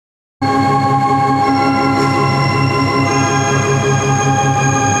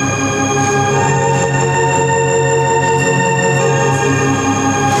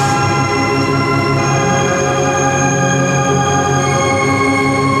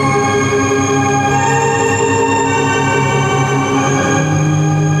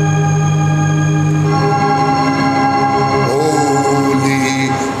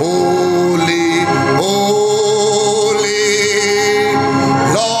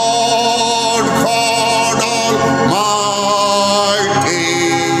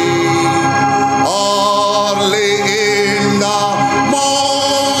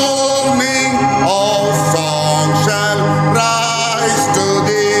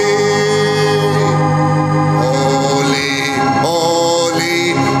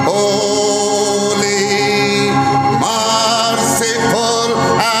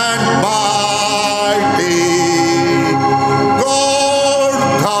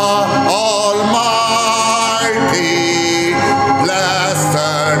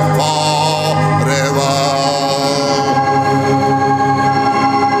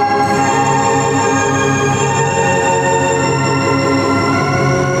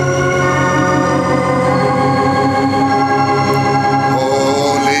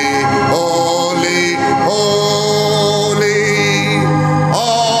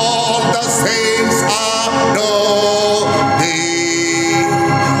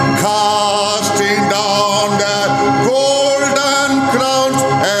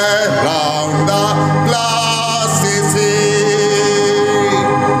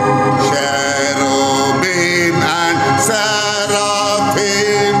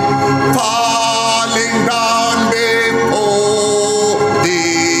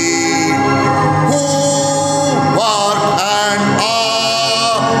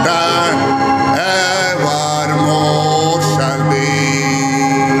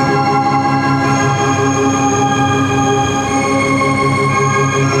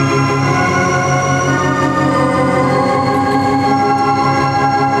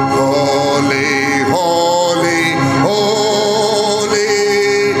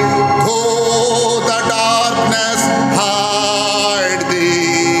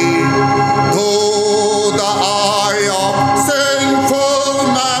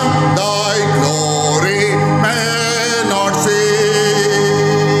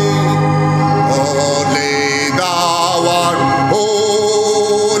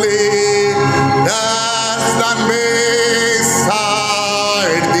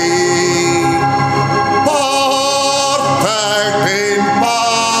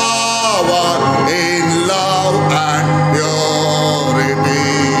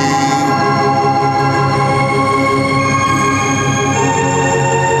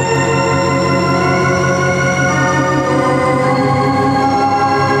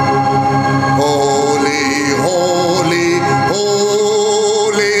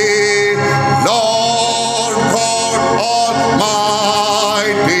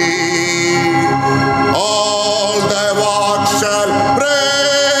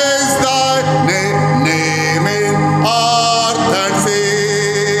praise thy name in earth and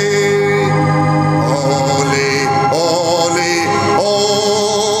sea. Holy, holy,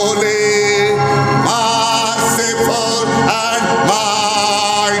 holy, merciful and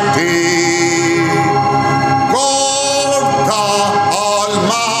mighty, God the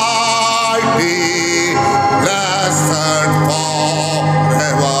Almighty, blessed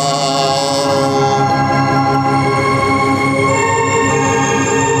forever.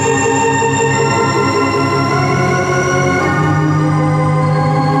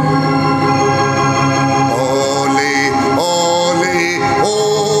 Holy, holy,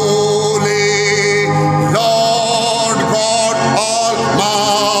 holy, Lord God Almighty,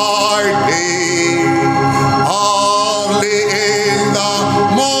 early in the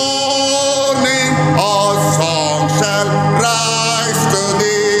morning a song shall rise to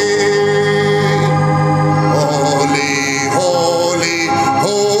thee. Holy, holy,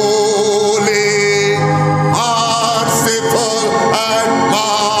 holy, merciful and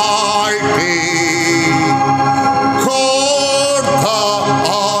mighty, God the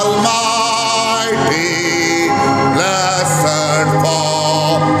Almighty, blessed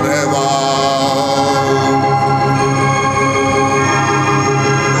forever.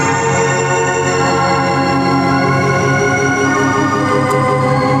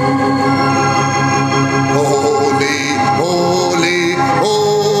 Holy, holy,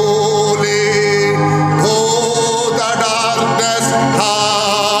 holy, though the darkness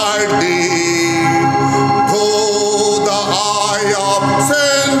hide thee, though the eye of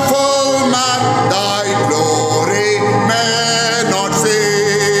sinful man thy glory may not see.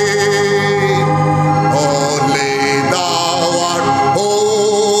 Only thou art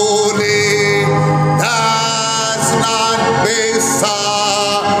holy, there's none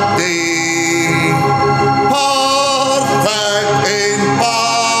beside thee. Perfect in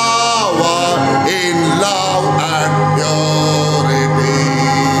power, in love and purity.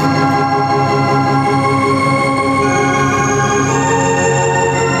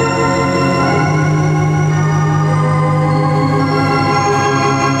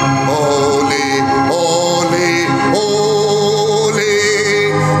 Holy, holy, holy,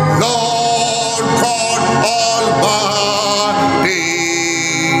 Lord God Almighty,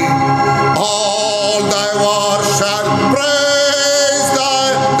 all thy works shall praise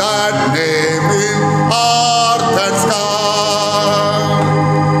that name in earth and sky.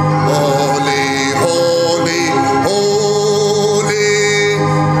 Holy, holy, holy,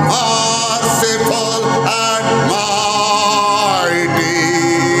 merciful and mighty,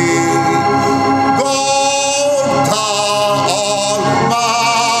 God the Almighty,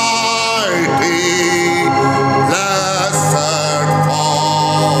 blessed forever.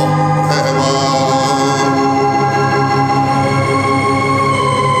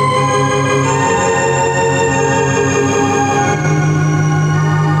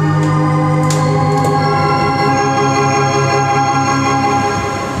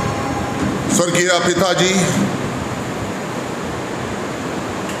 स्वर्गीय पिताजी,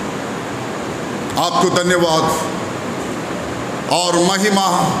 आपको धन्यवाद और महिमा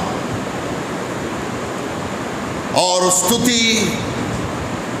और स्तुति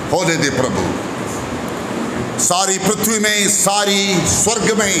होने दे प्रभु। सारी पृथ्वी में, सारी स्वर्ग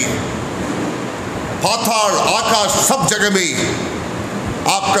में, पाताल आकाश सब जगह में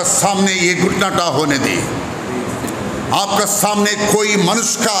आपका सामने ये घुटनाटा होने दे। आपका सामने कोई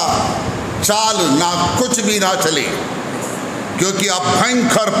मनुष्य का चाल ना कुछ भी ना चले, क्योंकि आप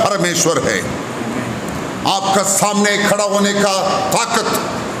भयंकर परमेश्वर है। आपका सामने खड़ा होने का ताकत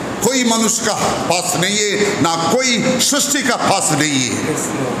कोई मनुष्य का पास नहीं है, ना कोई सृष्टि का पास नहीं है,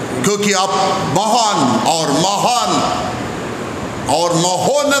 क्योंकि आप महान और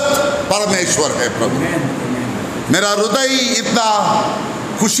महोन्नत परमेश्वर है प्रभु। मेरा हृदय इतना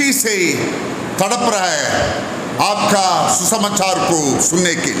खुशी से तड़प रहा है आपका सुसमाचार को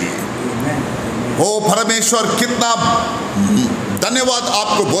सुनने के लिए। ओ परमेश्वर, कितना धन्यवाद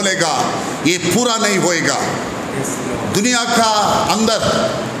आपको बोलेगा, ये पूरा नहीं होएगा। दुनिया का अंदर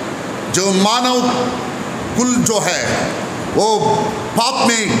जो मानव कुल जो है वो पाप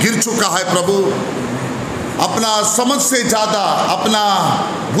में गिर चुका है प्रभु। अपना समझ से ज़्यादा, अपना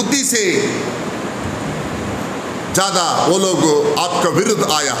बुद्धि से ज़्यादा वो लोग आपका विरुद्ध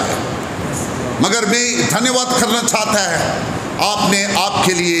आया है। मगर मैं धन्यवाद करना चाहता है, आपने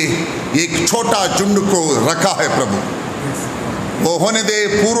आपके लिए एक छोटा झुंड को रखा है प्रभु। वो होने दे,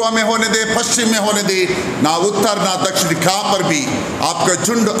 पूर्व में होने दे, पश्चिम में होने दे, ना उत्तर ना दक्षिण, कहाँ पर भी आपका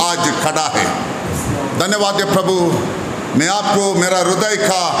झुंड आज खड़ा है। धन्यवाद है प्रभु। मैं आपको मेरा हृदय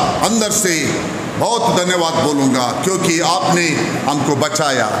का अंदर से बहुत धन्यवाद बोलूँगा, क्योंकि आपने हमको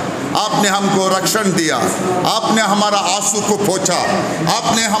बचाया, आपने हमको रक्षण दिया, आपने हमारा आंसू को पोंछा,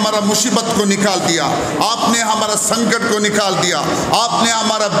 आपने हमारा मुसीबत को निकाल दिया, आपने हमारा संकट को निकाल दिया, आपने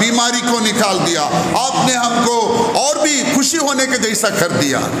हमारा बीमारी को निकाल दिया, आपने हमको और भी खुशी होने के जैसा कर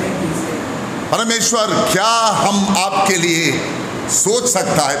दिया। परमेश्वर, क्या हम आपके लिए सोच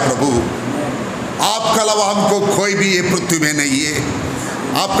सकता है प्रभु? आपका अलावा हमको कोई भी ये पृथ्वी में नहीं है।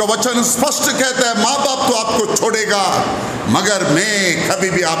 आपका वचन स्पष्ट कहता है, माँ बाप तो आपको छोड़ेगा मगर मैं कभी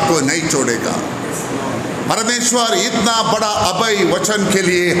भी आपको नहीं छोड़ेगा। परमेश्वर, इतना बड़ा अभय वचन के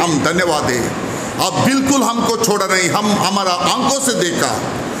लिए हम धन्यवाद दें। आप बिल्कुल हमको छोड़ा नहीं, हम हमारा आंखों से देखा,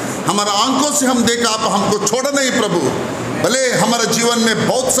 हमारा आंखों से हम देखा, आप हमको छोड़ा नहीं प्रभु। भले हमारे जीवन में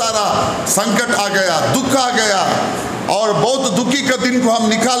बहुत सारा संकट आ गया, दुख आ गया, और बहुत दुखी का दिन को हम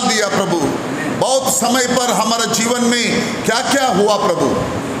निकाल दिया प्रभु। बहुत समय पर हमारे जीवन में क्या क्या हुआ प्रभु,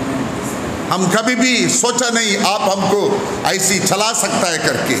 हम कभी भी सोचा नहीं आप हमको ऐसी चला सकता है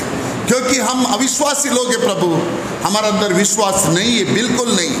करके, क्योंकि हम अविश्वासी लोग हैं प्रभु। हमारे अंदर विश्वास नहीं है,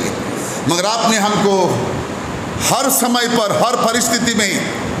 बिल्कुल नहीं है, मगर आपने हमको हर समय पर, हर परिस्थिति में,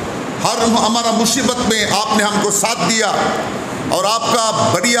 हर हमारा मुसीबत में आपने हमको साथ दिया, और आपका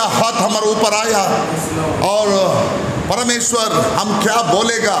बढ़िया हाथ हमारे ऊपर आया। और परमेश्वर, हम क्या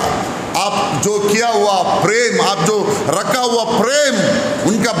बोलेगा, आप जो किया हुआ प्रेम, आप जो रखा हुआ प्रेम,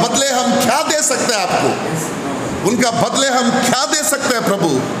 उनका बदले हम क्या दे सकते हैं आपको? उनका बदले हम क्या दे सकते हैं प्रभु?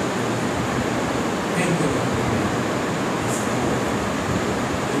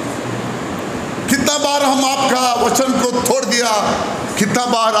 कितना बार हम आपका वचन को तोड़ दिया, कितना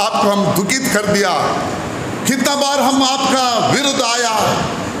बार आपको हम दुखित कर दिया, कितना बार हम आपका विरुद्ध आया,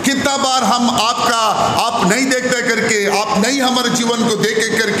 कितना बार हम आपका आप नहीं देखते करके, आप नहीं हमारे जीवन को देखे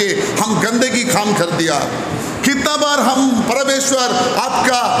करके हम गंदगी काम कर दिया। कितना बार हम परमेश्वर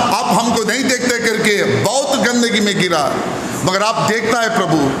आप हमको नहीं देखते करके बहुत गंदगी में गिरा, मगर आप देखता है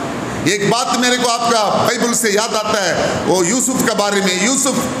प्रभु। एक बात मेरे को आपका बाइबल से याद आता है, वो यूसुफ के बारे में।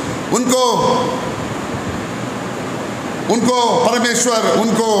 यूसुफ उनको परमेश्वर,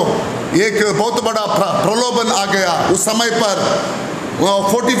 उनको एक बहुत बड़ा प्रलोभन आ गया। उस समय पर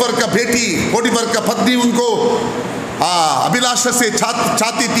पोटीफर का बेटी, पोटीफर का पत्नी उनको अभिलाषा से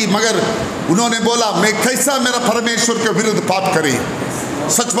चाहती थी, मगर उन्होंने बोला, मैं कैसा मेरा परमेश्वर के विरुद्ध पाप करे।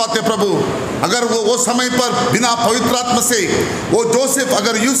 सच बात है प्रभु, अगर वो समय पर बिना पवित्र आत्मा से वो जोसेफ,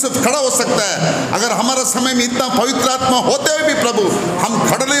 अगर यूसुफ खड़ा हो सकता है, अगर हमारा समय में इतना पवित्र आत्मा होते हुए भी प्रभु हम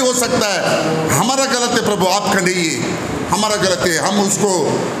खड़ा नहीं हो सकता है, हमारा गलत है प्रभु, आपका नहीं है, हमारा गलत है। हम उसको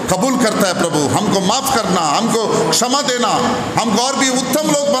कबूल करता है प्रभु, हमको माफ़ करना, हमको क्षमा देना, हमको और भी उत्तम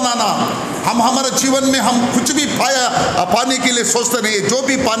लोग बनाना। हम हमारे जीवन में हम कुछ भी पाने के लिए सोचते नहीं है, जो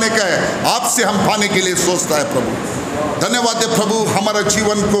भी पाने का है आपसे हम पाने के लिए सोचता है प्रभु। धन्यवाद है प्रभु, हमारा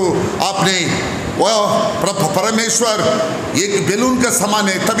जीवन को आपने परमेश्वर एक बैलून का समान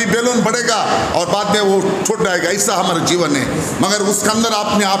है, तभी बैलून बढ़ेगा और बाद में वो छूट जाएगा, ऐसा हमारा जीवन है, मगर उसके अंदर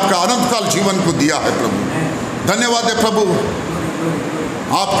आपने आपका अनंत काल जीवन को दिया है प्रभु। धन्यवाद है प्रभु,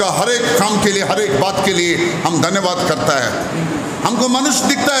 आपका हर एक काम के लिए, हर एक बात के लिए हम धन्यवाद करता है। हमको मनुष्य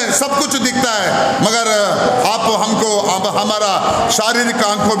दिखता है, सब कुछ दिखता है, मगर आप हमको हमारा शारीरिक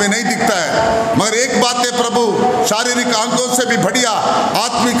आंखों में नहीं दिखता है। मगर एक बात है प्रभु, शारीरिक आंखों से भी बढ़िया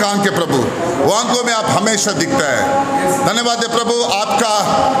आत्मिक आंख है प्रभु, वो आंखों में आप हमेशा दिखता है। धन्यवाद है प्रभु, आपका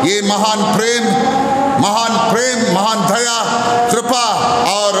ये महान प्रेम, महान दया, कृपा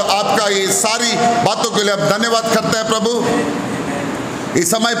और आपका ये सारी बातों के लिए आप धन्यवाद करते हैं प्रभु। इस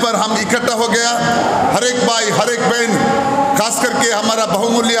समय पर हम इकट्ठा हो गया, हर एक भाई, हर एक बहन, खास करके हमारा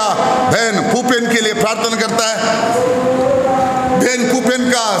बहुमूल्य बहन पूपेन के लिए प्रार्थना करता है। बहन पूपेन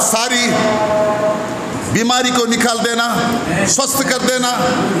का सारी बीमारी को निकाल देना, स्वस्थ कर देना,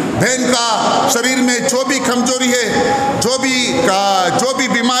 बहन का शरीर में जो भी कमजोरी है, जो भी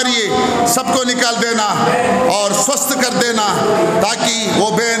बीमारी है, सबको निकाल देना और स्वस्थ कर देना, ताकि वो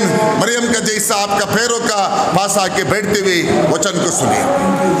बहन मरियम का जैसा आपका पैरों का पास आके बैठते हुए वचन को सुने।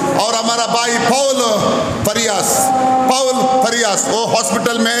 और हमारा भाई पौल फरियास वो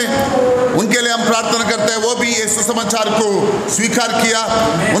हॉस्पिटल में, उनके लिए हम प्रार्थना करते हैं, वो भी ये सुसमाचार को स्वीकार किया,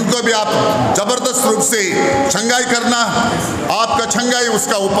 उनको भी आप जबरदस्त रूप से छंगाई करना, आपका छंगाई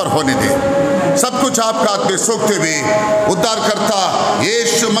उसका ऊपर होने दे। सब कुछ आपका हाथ में सोखते हुए उद्धार करता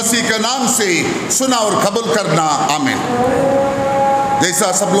यीशु मसीह के नाम से सुना और कबूल करना, आमीन।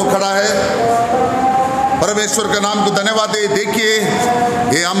 जैसा सब लोग खड़ा है, परमेश्वर के नाम को धन्यवाद दे। देखिए,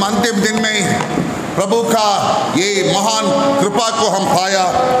 ये हम अंतिम दिन में प्रभु का ये महान कृपा को हम पाया।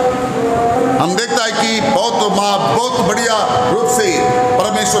 हम देखता है कि बहुत बढ़िया रूप से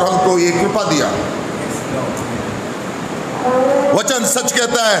परमेश्वर हमको ये कृपा दिया। वचन सच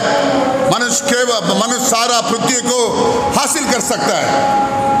कहता है, मनुष्य सारा पृथ्वी को हासिल कर सकता है,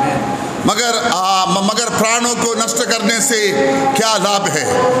 मगर प्राणों को नष्ट करने से क्या लाभ है?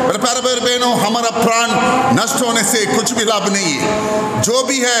 मेरे प्यारे भाई बहनों, हमारा प्राण नष्ट होने से कुछ भी लाभ नहीं है। जो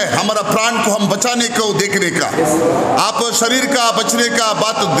भी है हमारा प्राण को हम बचाने को देखने का। आप शरीर का बचने का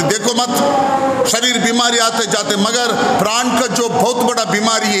बात देखो मत, शरीर बीमारी आते जाते, मगर प्राण का जो बहुत बड़ा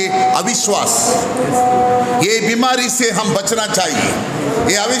बीमारी है अविश्वास। ये बीमारी से हम बचना चाहिए।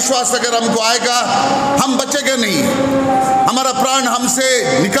 ये अविश्वास अगर हमको आएगा हम बचेंगे नहीं, हमारा प्राण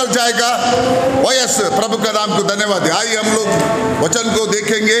हमसे निकल जाएगा। ओ यस, प्रभु का नाम को धन्यवाद है। आइए हम लोग वचन को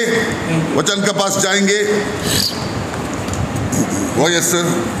देखेंगे, वचन के पास जाएंगे। ओ यस,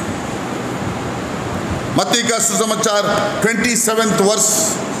 मत्ती का सुसमाचार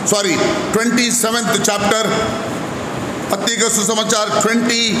 27th चैप्टर, मत्ती का सुसमाचार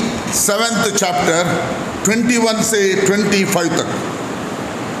 27th चैप्टर 21 से 25 तक।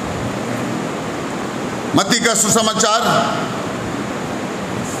 मत्ती का सुसमाचार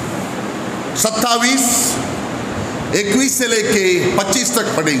 27, 21 से लेके 25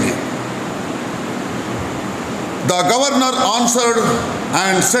 तक पढ़ेंगे। The governor answered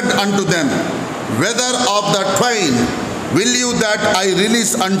and said unto them, Whether of the twain will you that I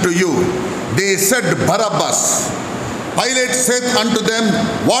release unto you? They said, Barabbas. Pilate said unto them,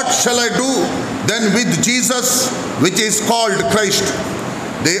 What shall I do then with Jesus, which is called Christ?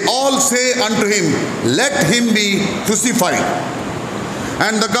 They all say unto him, Let him be crucified.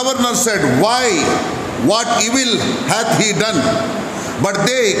 And the governor said, Why? What evil hath he done? But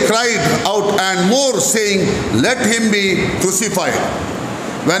they cried out and more, saying, Let him be crucified.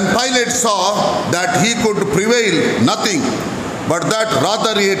 When Pilate saw that he could prevail nothing, but that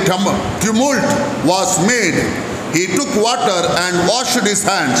rather a tumult was made, he took water and washed his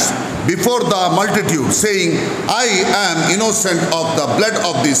hands before the multitude, saying, I am innocent of the blood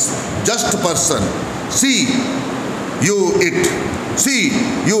of this just person. See you to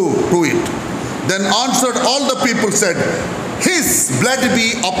it. Then answered all the people, said, His blood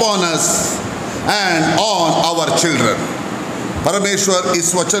be upon us and on our children. परमेश्वर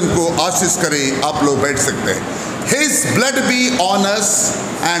इस वचन को आशीष करे। आप लोग बैठ सकते हैं। His blood be on us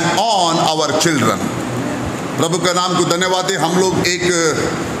and on our children. प्रभु का नाम को धन्यवाद है। हम लोग एक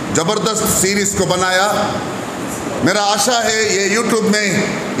जबरदस्त सीरीज को बनाया। मेरा आशा है ये यूट्यूब में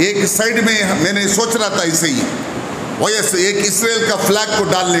एक साइड में मैंने सोच रहा था इसे ही वैसे एक इस्राएल का फ्लैग को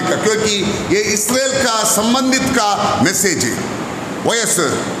डालने का, क्योंकि ये इस्राएल का संबंधित का मैसेज है। वैसे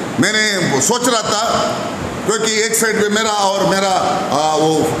मैंने सोच रहा था क्योंकि एक साइड में मेरा और मेरा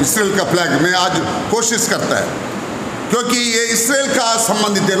वो इस्राएल का फ्लैग मैं आज कोशिश करता है, क्योंकि ये इस्राएल का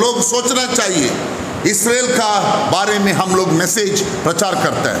संबंधित है। लोग सोचना चाहिए इस्राएल का बारे में हम लोग मैसेज प्रचार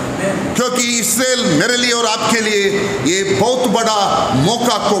करते हैं, क्योंकि इस्राएल मेरे लिए और आपके लिए ये बहुत बड़ा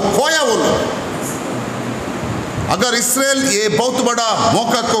मौका को खोया। वो लोग अगर इस्राएल ये बहुत बड़ा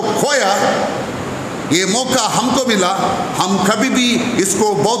मौका को खोया, ये मौका हमको मिला, हम कभी भी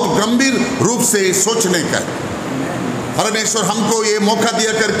इसको बहुत गंभीर रूप से सोचने का। परमेश्वर हमको ये मौका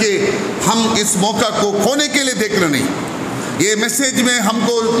दिया करके हम इस मौका को खोने के लिए देखना नहीं। ये मैसेज में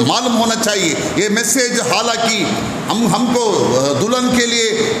हमको मालूम होना चाहिए, ये मैसेज हालांकि हमको दुल्हन के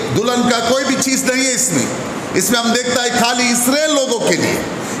लिए, दुल्हन का कोई भी चीज़ नहीं है इसमें हम देखता है खाली इस्राएल लोगों के लिए,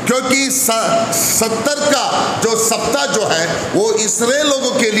 क्योंकि 70 का जो सप्ताह जो है वो इस्राएल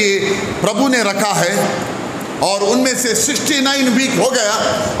लोगों के लिए प्रभु ने रखा है, और उनमें से 69 वीक हो गया।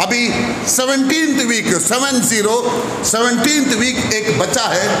 अभी 17th वीक एक बचा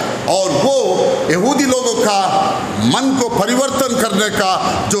है, और वो यहूदी लोगों का मन को परिवर्तन करने का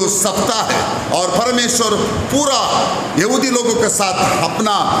जो सप्ताह है, और परमेश्वर पूरा यहूदी लोगों के साथ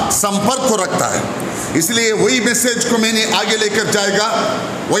अपना संपर्क को रखता है। इसलिए वही मैसेज को मैंने आगे लेकर जाएगा।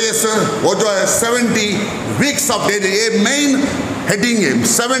 वो जो है 70 वीक्स ऑफ डैनियल, ये मेन हेडिंग है।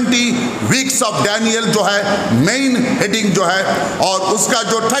 70 वीक्स ऑफ डैनियल जो है मेन हेडिंग जो है, और उसका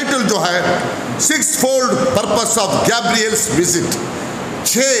जो टाइटल जो है 6-fold पर्पस ऑफ गैब्रियल्स विजिट।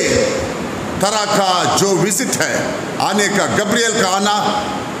 6 तरह का जो विजिट है आने का, गब्रियल का आना,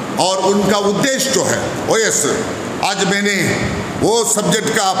 और उनका उद्देश्य जो है आज मैंने वो सब्जेक्ट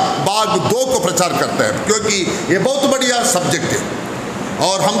का भाग 2 को प्रचार करता है, क्योंकि ये बहुत बढ़िया सब्जेक्ट है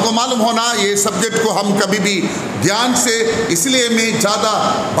और हमको मालूम होना ये सब्जेक्ट को हम कभी भी ध्यान से, इसलिए मैं ज़्यादा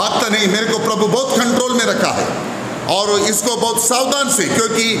भागता नहीं। मेरे को प्रभु बहुत कंट्रोल में रखा है और इसको बहुत सावधान से,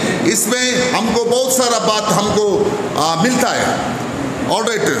 क्योंकि इसमें हमको बहुत सारा बात हमको मिलता है।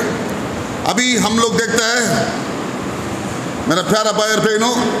 ऑलराइट, अभी हम लोग देखते हैं मेरा प्यारा भाई और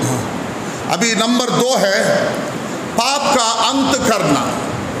बहनों, अभी नंबर 2 है पाप का अंत करना।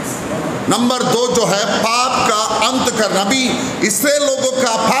 नंबर 2 जो है पाप का अंत करना। अभी इसराइल लोगों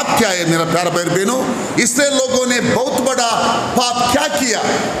का पाप क्या है मेरा प्यारा भाई बहनों? इसराइल लोगों ने बहुत बड़ा पाप क्या किया?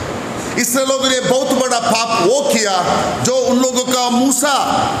 इसराइल लोगों ने बहुत बड़ा पाप वो किया जो उन लोगों का मूसा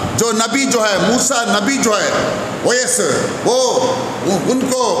जो नबी जो है, मूसा नबी जो है वो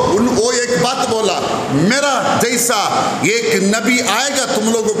एक बात बोला, मेरा जैसा एक नबी आएगा तुम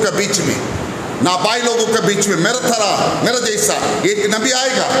लोगों के बीच में, ना भाई लोगों के बीच में, मेरा जैसा एक नबी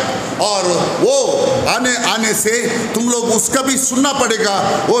आएगा और वो आने से तुम लोग उसका भी सुनना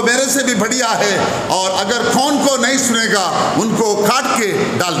पड़ेगा, वो मेरे से भी बढ़िया है और अगर कौन को नहीं सुनेगा उनको काट के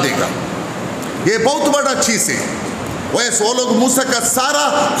डाल देगा। ये बहुत बड़ा चीज है। वैसे वो लोग मूसा का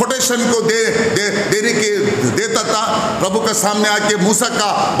सारा कोटेशन को देने के देता था, प्रभु के सामने आके मूसा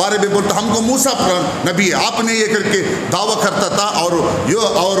का बारे में बोलता, हमको मूसा नबी है, आपने ये करके दावा करता था और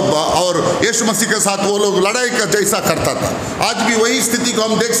यीशु मसीह के साथ वो लोग लड़ाई का जैसा करता था। आज भी वही स्थिति को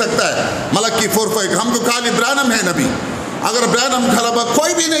हम देख सकता है। मलकी 4:5 हमको खाली ब्रैनम है नबी, अगर ब्रैनम खराब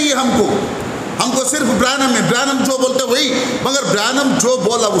कोई भी नहीं है, हमको सिर्फ ब्रैनम है, ब्रैनम जो बोलते वही, मगर ब्रैनम जो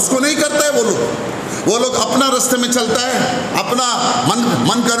बोला उसको नहीं करता है। वो लोग अपना रास्ते में चलता है, अपना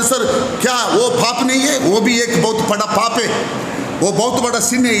मन का अनुसार। क्या वो पाप नहीं है? वो भी एक बहुत बड़ा पाप है, वो बहुत बड़ा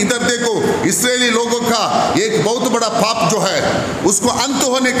सिन है। इधर देखो, इस्राएली लोगों का एक बहुत बड़ा पाप जो है उसको अंत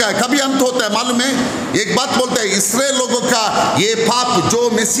होने का है। कभी अंत होता है मालूम है? एक बात बोलते हैं, इस्राएल लोगों का ये पाप जो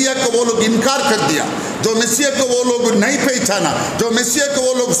मेसिया को वो लोग इनकार कर दिया, जो मेसिया को वो लोग नहीं पहचाना, जो मेसिया को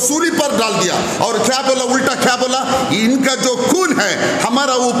वो लोग सूली पर डाल दिया और क्या बोला, उल्टा क्या बोला, इनका जो खून है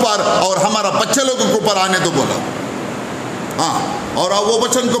हमारा ऊपर और हमारा बच्चे लोगों के ऊपर आने दो बोला। हाँ, और वो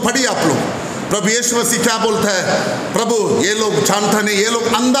वचन को पढ़िए आप लोग। प्रभु यीशु मसीह क्या बोलता है? प्रभु ये लोग जानता नहीं, ये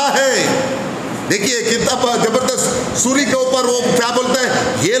लोग अंधा है। देखिए कितना जबरदस्त, सूर्य के ऊपर वो क्या बोलता है,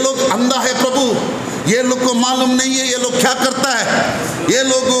 ये लोग अंधा है प्रभु, ये लोग को मालूम नहीं है ये लोग क्या करता है। ये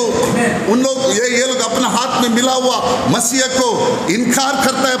लोग ये लोग अपना हाथ में मिला हुआ मसीह को इनकार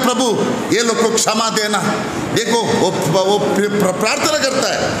करता है। प्रभु ये लोग को क्षमा देना। देखो वो प्रार्थना करता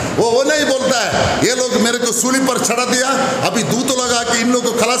है, वो नहीं बोलता है ये लोग मेरे को सूली पर चढ़ा दिया, अभी दूत लगा के इन लोग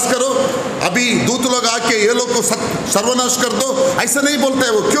को खलास करो, अभी दूत लगा के ये लोग को सर्वनाश कर दो, ऐसा नहीं बोलता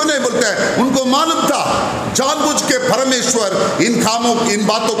है। वो क्यों नहीं बोलता है? उनको मालूम था जानबूझ के परमेश्वर इन कामों इन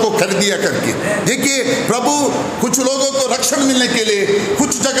बातों को कर दिया करके। देखिए प्रभु कुछ लोगों को रक्षण मिलने के लिए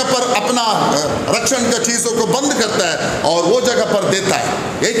कुछ जगह पर अपना रक्षण का चीजों को बंद करता है और वो जगह पर देता है,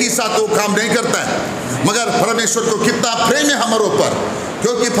 एक ही साथ वो काम नहीं करता है। मगर परमेश्वर को कितना प्रेम है हमारे ऊपर,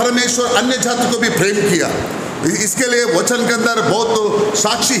 क्योंकि परमेश्वर अन्य जाति को भी प्रेम किया। इसके लिए वचन के अंदर बहुत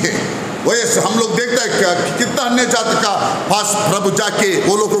साक्षी है। वैसे हम लोग देखते हैं कितना अन्य जाति का पास प्रभु जाके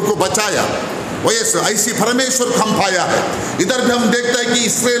वो लोगों को बचाया। वैसे ऐसी परमेश्वर को हम पाया है। इधर भी हम देखते हैं कि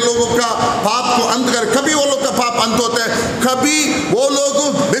इस्राएल लोगों का पाप को अंत कर, कभी वो लोग का पाप अंत होता है, कभी वो लोग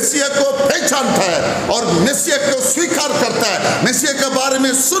मेसिया को पहचानता है और मेसिया को स्वीकार करता है, मेसिया के बारे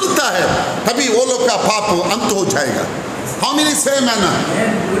में सुनता है, कभी वो लोग का पाप अंत हो जाएगा। How many say amen?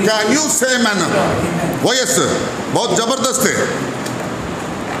 Can you say amen? वैसे बहुत जबरदस्त है।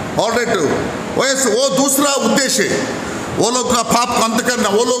 ऑलराइट, वैसे वो दूसरा उद्देश्य है वो लोग का पाप को अंत करना।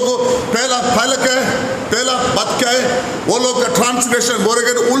 वो लोग पहला क्या है? पहला बात क्या है? वो लोग का ट्रांसग्रेशन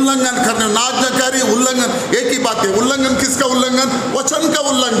बोलेंगे उल्लंघन करने, नाज्ञाकारी उल्लंघन। एक ही बात है, उल्लंघन किसका उल्लंघन? वचन का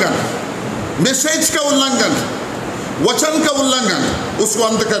उल्लंघन, मैसेज का उल्लंघन, वचन का उल्लंघन, उसको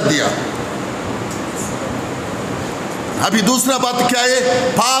अंत कर दिया। अभी दूसरा बात क्या है?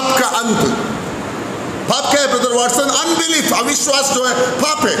 पाप का अंत। पाप क्या है ब्रदर वाटसन? अनबिलीफ, अविश्वास जो है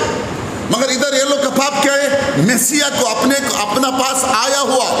पाप है। मगर इधर ये लोग का पाप क्या है? मेसिया को अपना पास आया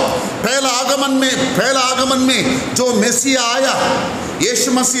हुआ पहला आगमन में जो मेसिया आया,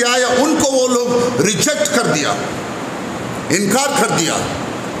 यीशु मसीह आया, उनको वो लोग रिजेक्ट कर दिया, इनकार कर दिया।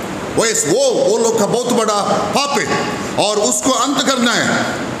 वो लोग का बहुत बड़ा पाप है और उसको अंत करना है।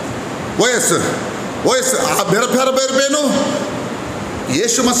 वैसे मेरा प्यारा बहनों,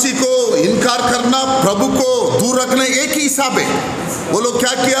 यीशु मसीह को इनकार करना, प्रभु को दूर रखना एक ही हिसाब है। वो लोग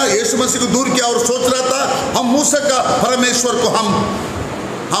क्या किया? यीशु मसीह को दूर किया और सोच रहा था हम मूसा का परमेश्वर को हम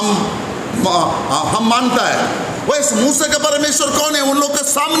मानता है। वैसे मूसा का परमेश्वर कौन है? उन लोगों के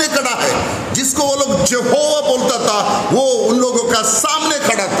सामने खड़ा है, जिसको वो लोग यहोवा बोलता था, वो उन लोगों का सामने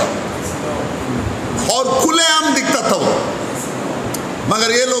खड़ा था और खुलेआम दिखता था वो।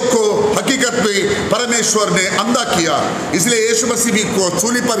 मगर ये लोग को हकीकत में परमेश्वर ने अंधा किया। इसलिए यीशु मसीह भी को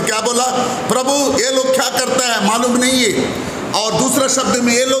सूली पर क्या बोला? प्रभु ये लोग क्या करता है मालूम नहीं है। और दूसरा शब्द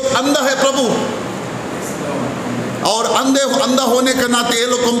में ये लोग अंधा है प्रभु, और अंधा होने के नाते ये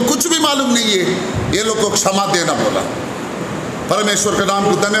लोग को कुछ भी मालूम नहीं है, ये लोग को क्षमा देना बोला। परमेश्वर के नाम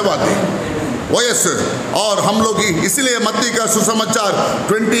को धन्यवाद दे। ओ यस। और हम लोग इसलिए मत्ती का सुसमाचार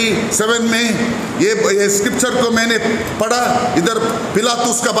 27 में ये स्क्रिप्चर को मैंने पढ़ा। इधर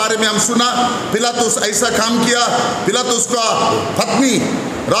पिलातुस का बारे में हम सुना। पिलातुस ऐसा काम किया। पिलातुस का पत्नी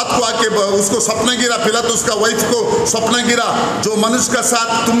रात को आके उसको सपना गिरा, पिलातुस का वाइफ को सपना गिरा, जो मनुष्य का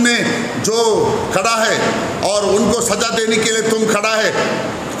साथ तुमने जो खड़ा है और उनको सजा देने के लिए तुम खड़ा है,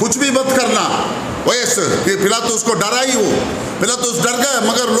 कुछ भी मत करना। वैसे कि पिलातुस को डरा ही वो, पिलातुस डर गया।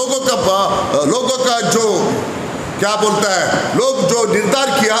 मगर लोगों का जो क्या बोलता है, लोग जो निर्धार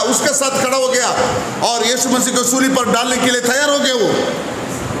किया उसके साथ खड़ा हो गया और यीशु मसीह को सूली पर डालने के लिए तैयार हो गए वो।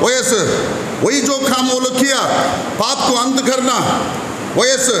 वैसे वही जो काम वो लोग किया, पाप को अंत करना।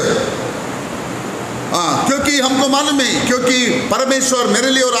 वैसे क्योंकि हमको मालूम है, क्योंकि परमेश्वर मेरे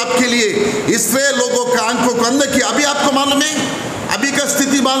लिए और आपके लिए इसराइल लोगों का आंखों को अंधा किया। अभी आपको मालूम है, अभी का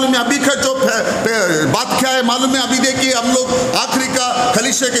स्थिति मालूम है, अभी का जो बात क्या है मालूम है। अभी देखिए हम लोग आखिरी का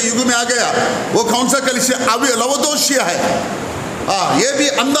कलीसिया के युग में आ गया। वो कौन सा कलीसिया? अभी लवोदोशिया है। ये भी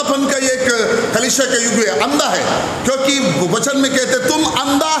अंधापन का एक कलीसिया का युग है, अंधा है। क्योंकि वचन में कहते तुम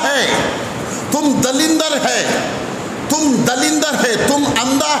अंधा है, तुम दलिंदर है, तुम दलिंदर है, तुम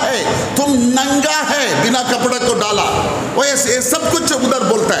अंधा है, तुम नंगा है, बिना कपड़े को डाला। वो ये सब कुछ उधर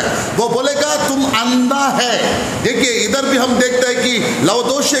बोलता है। वो बोलेगा तुम अंधा है। देखिए इधर भी हम देखते हैं कि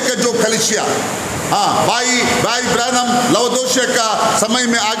लवोदोशिया का जो कलीसिया, भाई ब्रैनम लवोदोशिया का समय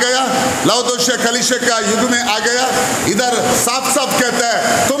में आ गया, लवोदोशिया कलीसिया का युग में आ गया। इधर साफ साफ कहता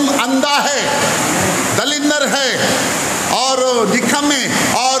है तुम अंधा है, दलिंदर है और निकम्मे।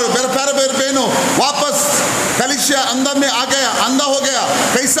 और मेरे प्यारे बहनों, वापस कलीसिया अंधा में आ गया, अंधा हो गया।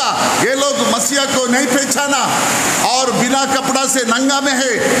 कैसा? ये लोग मसीहा को नहीं पहचाना और बिना कपड़ा से नंगा में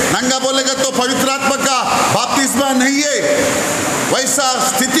है। नंगा बोलेगा तो पवित्र आत्मा का बपतिस्मा नहीं है। वैसा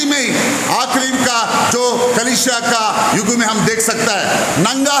स्थिति में आखिरी का जो कलीसिया का युग में हम देख सकता है,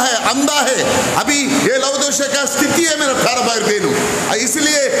 नंगा है, अंधा है। अभी ये लवोदोशिया का स्थिति है मेरे प्यारे भाई बहनों।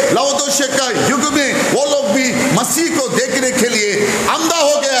 इसलिए लवोदोशिया का युग में वो लोग भी मसीह को देखने के लिए अंधा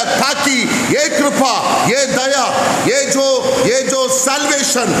हो गया, ताकि ये कृपा, ये दया, ये जो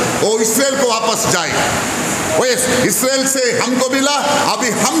सैल्वेशन वो इसराइल को वापस जाए। इसराइल से हमको मिला, अभी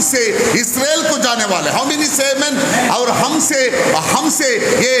हमसे इसराइल को जाने वाले, हम इन सेमन, और हमसे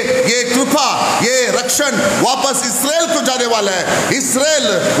ये कृपा, ये रक्षण वापस इसराइल को जाने वाला है। इसराइल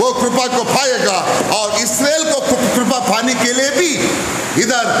वो कृपा को पाएगा और इसराइल को कृपा पाने के लिए भी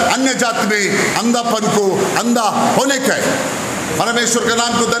इधर अन्य जाति में अंधापन को अंधा होने का है। परमेश्वर के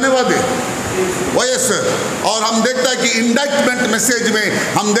नाम को धन्यवाद है। वैसे और हम देखते हैं कि इंडाइटमेंट मैसेज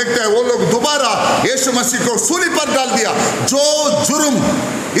में हम देखते हैं वो लोग दोबारा यीशु मसीह को सूली पर डाल दिया। जो जुर्म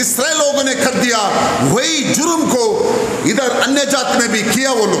इसराइल लोगों ने कर दिया, वही जुर्म को इधर अन्य जाति में भी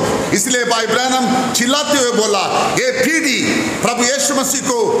किया वो लोग। इसलिए भाई ब्रैनम चिल्लाते हुए बोला, ये पीढ़ी प्रभु यीशु मसीह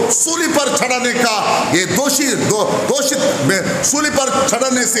को सूली पर चढ़ाने का ये दोषित सूली पर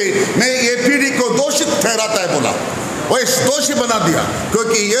चढ़ाने से मैं ये पीढ़ी को दोषित ठहराता है बोला। वैसे दोषी बना दिया,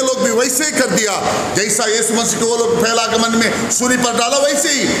 क्योंकि ये लोग भी वैसे ही कर दिया जैसा यीशु मसीह को वो लोग पहला आगमन में सूली पर डाला, वैसे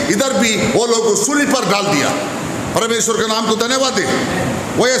ही इधर भी वो लोग को सूली पर डाल दिया। परमेश्वर के नाम को धन्यवाद है।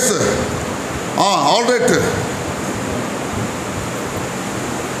 वैसे ऑलराइट,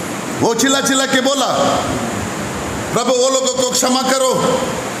 वो चिल्ला के बोला, प्रभु वो लोगों को क्षमा करो,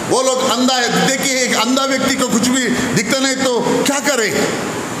 वो लोग अंधा है। देखिए एक अंधा व्यक्ति को कुछ भी दिखता नहीं तो क्या करे?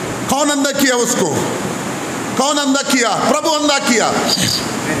 कौन अंधा किया उसको? कौन अंधा किया? प्रभु अंधा किया।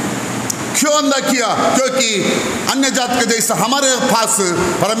 क्यों अंधा किया? क्योंकि अन्य जात के जैसा हमारे पास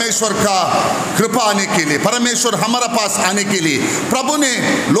परमेश्वर का कृपा आने के लिए, परमेश्वर हमारा पास आने के लिए प्रभु ने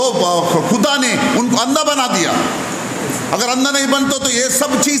खुदा ने उनको अंधा बना दिया। अगर अंधा नहीं बनता तो ये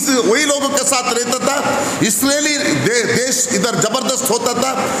सब चीज वही लोगों के साथ रहता था। इस्राएली देश इधर जबरदस्त होता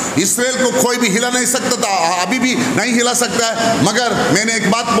था, इसराइल को कोई भी हिला नहीं सकता था, अभी भी नहीं हिला सकता है। मगर मैंने एक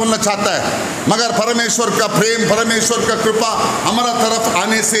बात बोलना चाहता है, मगर परमेश्वर का प्रेम, परमेश्वर का कृपा हमारा तरफ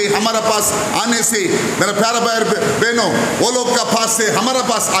आने से, हमारा पास आने से, मेरा प्यारा भाई बहनों, वो लोग का पास से हमारा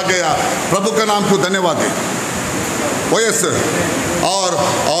पास आ गया। प्रभु का नाम को धन्यवाद है।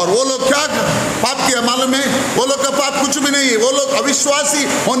 और वो लोग क्या पाप किया मालूम है? वो लोग का पाप कुछ भी नहीं है। वो लोग अविश्वासी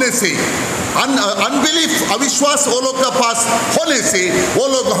होने से, अनबिलीफ, अविश्वास वो लोग का पास होने से वो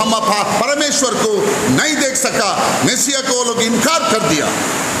लोग हम परमेश्वर को नहीं देख सका, मेसिया को वो लोग इनकार कर दिया।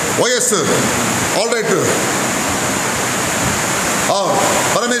 ऑलराइट, और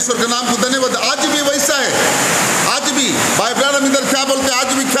परमेश्वर के नाम को धन्यवाद। आज भी वैसा है, आज भी भाई ब्रैनम इधर क्या बोलते हैं?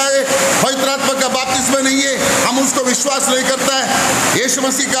 आज भी क्या है? पवित्र आत्मा का बपतिस्मा नहीं है, हम उसको विश्वास नहीं करता है। यीशु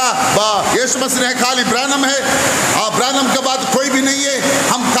मसीह ने खाली ब्रैनम है, ब्रैनम के बाद कोई भी नहीं है।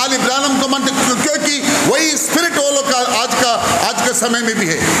 हम खाली ब्रैनम को मानते, क्योंकि वही स्पिरिट वो लोग का आज का समय में भी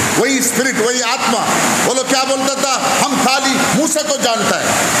है। वही स्पिरिट, वही आत्मा। वो लोग क्या बोलता था, हम खाली मूसा को जानता है।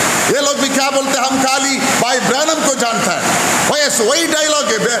 ये लोग भी क्या बोलते हैं, हम खाली भाई ब्रैनम को जानता है। वही डायलॉग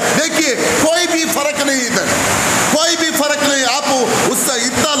है। देखिए कोई भी फर्क नहीं, इधर कोई भी फर्क नहीं। आप उससे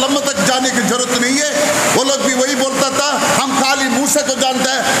इतना लंबा तक जाने की जरूरत नहीं है। वो लोग भी वही बोलता था, हम खाली मूसा को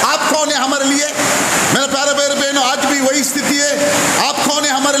जानता है। आप कौन है हमारे लिए? मेरे प्यारे भाई बहनों, आज भी वही स्थिति है। आप कौन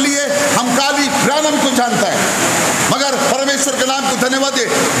है हमारे लिए? हम खाली ब्रैनम को जानता है। मगर परमेश्वर के नाम को धन्यवाद है,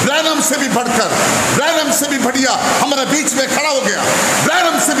 ब्रैनम से भी बढ़कर, ब्रैनम से भी बढ़िया हमारे बीच में खड़ा हो गया।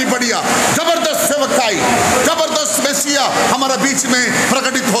 ब्रैनम से भी बढ़िया जबरदस्त सेवकाई, जबरदस्त मेसिया हमारा बीच में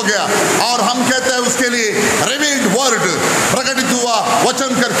प्रकटित हो गया। और हम कहते हैं उसके लिए रिवील्ड वर्ड, प्रकटित हुआ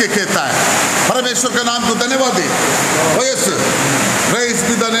वचन करके कहता है। परमेश्वर के नाम को धन्यवाद है। Oh yes, praise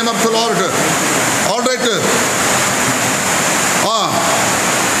be the name of the Lord. All right,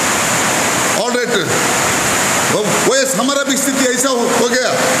 all right. वो yes, हमारा भी स्थिति ऐसा हो गया,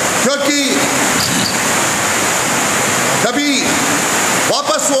 क्योंकि कभी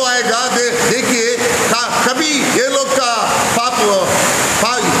वापस वो आएगा। देखिए कभी ये लोग का पाप,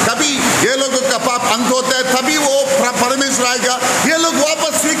 कभी ये लोगों का पाप अंत होता है, तभी वो परमेश्वर आएगा। ये लोग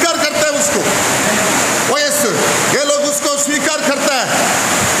वापस स्वीकार करते हैं उसको। यस, ये लोग उसको स्वीकार करता है,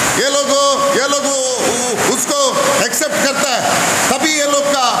 ये लोग उसको एक्सेप्ट करता है, तभी ये लोग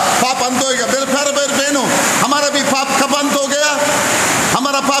का पाप अंत होगा। मेरे प्यारे भाई बहनों, हमारा भी पाप कब अंत हो गया?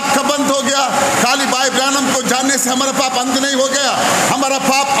 हमारा पाप कब अंत हो गया? खाली भाई ब्रैनम को जानने से हमारा पाप अंत नहीं हो गया। हमारा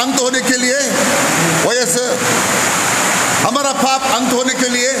पाप अंत होने के लिए, वैसे हमारा पाप अंत होने के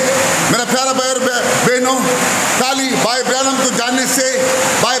लिए, मेरा प्यारा भाई बहनों, खाली भाई ब्रैनम को जानने से,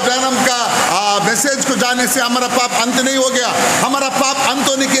 भाई ब्रैनम का मैसेज को जानने से हमारा पाप अंत नहीं हो गया। हमारा पाप अंत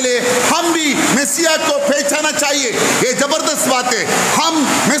होने के लिए हम भी मेसिया को पहचाना चाहिए। ये जबरदस्त बात है। हम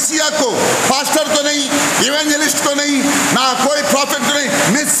मेसिया को, पास्टर को नहीं, इवेंजलिस्ट को नहीं, ना कोई प्रॉफिट को नहीं,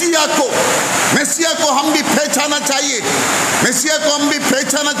 मेसिया को हम भी पहचाना चाहिए। मेसिया को हम भी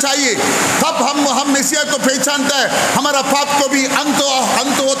पहचाना चाहिए। तब हम मेसिया को पहचानता है, हमारा पाप को भी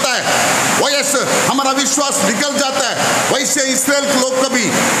अंत होता है। वैसे हमारा विश्वास निकल जाता है। वैसे इस्राएल के लोग को भी,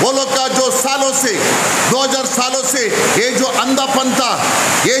 वो लोग का जो सालों से, 2000 सालों से ये जो अंधापन था,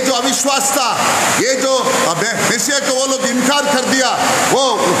 ये जो अविश्वास था, ये जो मेसिया को वो लोग इनकार कर दिया, वो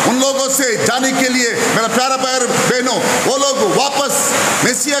उन लोगों से जाने के लिए मेरा प्यारा भाई बहनों, वो लोग वापस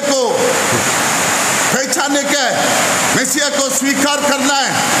मेसिया को पहचानने का है, मेसिया को स्वीकार करना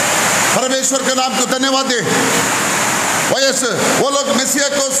है। परमेश्वर के नाम को धन्यवाद है। वो लोग मेसिया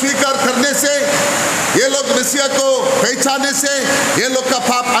को स्वीकार करने से, ये लोग मेसिया को पहचानने से ये लोग का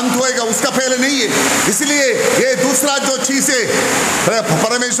पाप अंत होएगा, उसका पहले नहीं है। इसलिए ये दूसरा जो चीज है,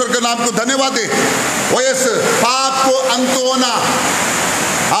 परमेश्वर के नाम को धन्यवाद है, पाप को अंत होना।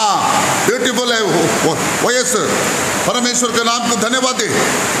 हाँ, ब्यूटीफुल है वो। यस, परमेश्वर के नाम को धन्यवाद है।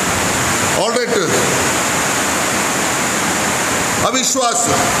 ऑल राइट, अविश्वास।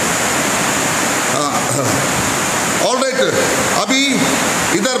 ऑल राइट, अभी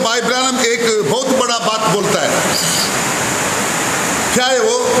इधर भाई ब्रैनम एक बहुत बड़ा बात बोलता है। क्या है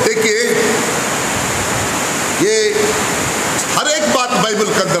वो? देखिए, ये हर एक बात बाइबल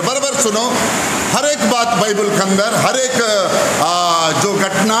के अंदर, बराबर सुनो, हर एक बात बाइबल के अंदर, हर एक जो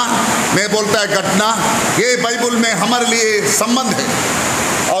घटना में बोलता है, घटना ये बाइबल में हमारे लिए संबंध है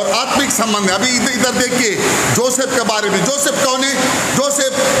और आत्मिक संबंध है। अभी इधर देखिए जोसेफ के बारे में। जोसेफ कौन है?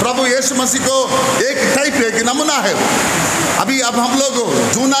 जोसेफ प्रभु यीशु मसीह को एक टाइप है, एक नमूना है। अब हम लोग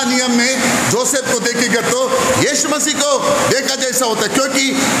जूना नियम में जोसेफ को देखेंगे तो यीशु मसीह को देखा जैसा होता है, क्योंकि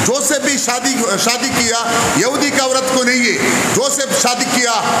जोसेफ भी शादी किया यहूदी का औरत को नहीं है। जोसेफ शादी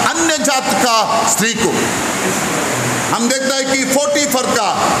किया अन्य जात का स्त्री को। हम देखते हैं कि 40 का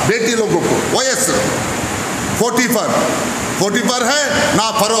बेटी लोगों को, वयस 40 है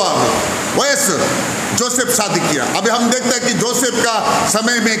ना फरोह, वयस जोसेफ शादी किया। अभी हम देखते हैं कि जोसेफ का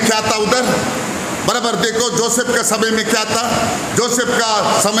समय में क्या था उधर, बराबर देखो जोसेफ का समय में क्या था। जोसेफ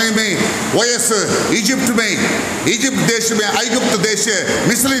का समय में वयस इजिप्ट देश में, ऐगुप्त देश,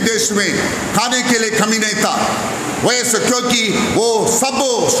 मिस्री देश में खाने के लिए कमी नहीं था। वैसे क्योंकि वो सब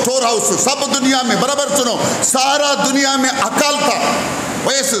स्टोर हाउस, सब दुनिया में, बराबर सुनो, सारा दुनिया में अकाल था।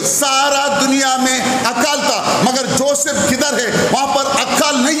 वैसे सारा दुनिया में अकाल था, मगर जोसेफ किधर है? वहां पर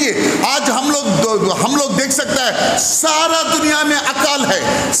अकाल नहीं है। आज हम लोग देख सकते हैं सारा दुनिया में अकाल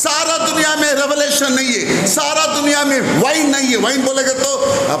है, सारा दुनिया में रेवलेशन नहीं है, सारा दुनिया में वाइन नहीं है। वाइन बोलेगा तो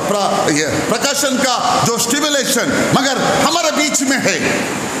प्रकाशन का जो स्टिमुलेशन, मगर हमारे बीच में है।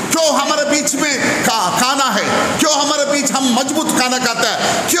 क्यों हमारे बीच में खाना है? क्यों हमारे बीच हम मजबूत खाना खाता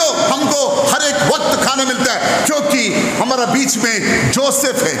है? क्यों हमको हर एक वक्त खाना मिलता है? क्योंकि हमारा बीच में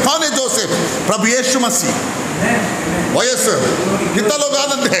जोसेफ है। कौन है जोसेफ? प्रभु यीशु मसीह। वयस कितना लोग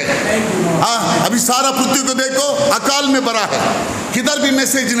आनंद है। हाँ, अभी सारा पृथ्वी को देखो अकाल में भरा है, किधर भी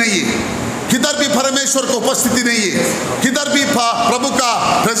मैसेज नहीं है, किधर भी परमेश्वर को उपस्थिति नहीं है, किधर भी प्रभु का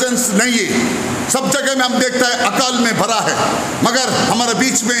प्रेजेंस नहीं है, सब जगह में हम देखता है अकाल में भरा है। मगर हमारे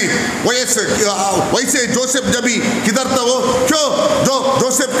बीच में वैसे जोसेफ जब भी किधर था वो, क्यों जो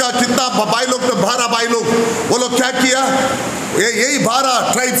जोसेफ का कितना भाई लोग थे, 12 भाई लोग, वो लोग क्या किया, यही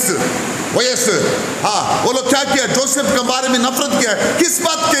 12 ट्राइब्स वयस, हाँ वो लोग क्या किया, जोसेफ के बारे में नफरत किया। किस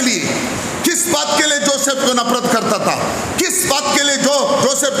बात के लिए, किस बात के लिए जोसेफ को नफरत करता था, किस बात के लिए जो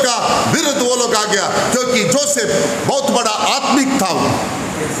जोसेफ का विरुद्ध वो लोग आ गया, क्योंकि जोसेफ बहुत बड़ा आत्मिक था।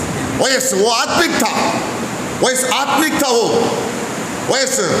 वयस वो आत्मिक था, वयस आत्मिक था वो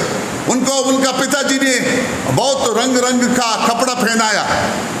वयस। उनको उनका पिताजी ने बहुत रंग रंग का कपड़ा पहनाया।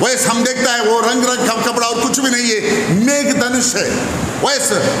 वैसे हम देखता है वो रंग रंग का कपड़ा और कुछ भी नहीं है, मेघ धनुष है।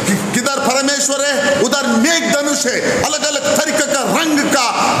 वैसे किधर परमेश्वर है उधर मेघ धनुष है, अलग अलग तरीके का रंग का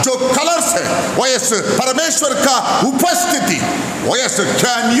जो कलर्स है, वैसे परमेश्वर का उपस्थिति। वैसे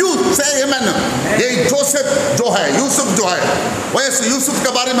कैन यू से आमेन। ये जोसेफ जो है, यूसुफ जो है, वैसे यूसुफ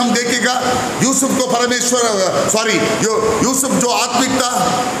के बारे में हम देखेगा, यूसुफ को परमेश्वर यूसुफ जो आत्मिक था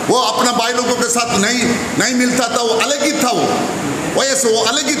वो अपना भाई लोगों के साथ नहीं मिलता था, वो अलग ही था। वैसे वो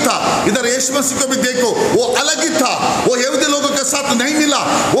अलग ही था। इधर यीशु मसीह को भी देखो, वो अलग ही था, वो यहूदी लोगों के साथ नहीं मिला,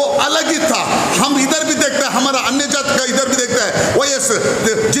 वो अलग ही था। हम इधर भी देखते हैं, हमारा अन्य जात का इधर भी देखता है,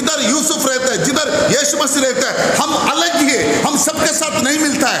 वैसे जिधर यूसुफ रहता है, जिधर यीशु मसीह रहता है, हम अलग ही है, हम सबके साथ नहीं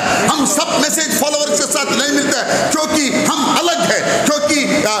मिलता है, हम सब मैसेज फॉलोअर्स के साथ नहीं मिलता है, क्योंकि हम अलग है। क्योंकि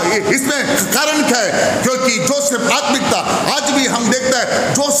इसमें कारण क्या है, क्योंकि जोसेफ आत्मिक था। आज भी हम देखता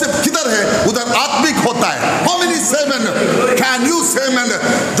है जोसेफ किधर है उधर आत्मिक होता है। हाउ मेनी से आमेन, कैन यू से आमेन।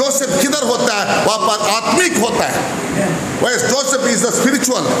 जोसेफ किधर होता है वहां पर आत्मिक होता है। वैसे जोसेफ इज द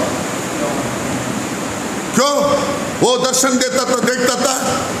स्पिरिचुअल। क्यों, वो दर्शन देता था, देखता था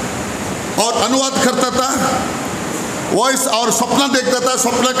और अनुवाद करता था, वॉइस और सपना देखता था,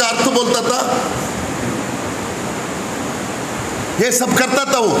 सपना का अर्थ बोलता था, ये सब करता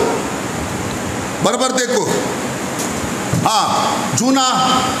था वो। बराबर देखो, हाँ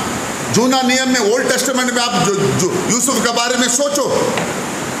जूना नियम में, ओल्ड टेस्टामेंट में आप जो यूसुफ के बारे में सोचो,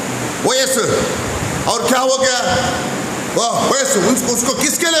 वो ऐसे और क्या हो गया, वैसे उसको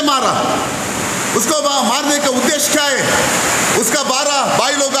किसके लिए मारा, उसको मारने का उद्देश्य क्या है, उसका 12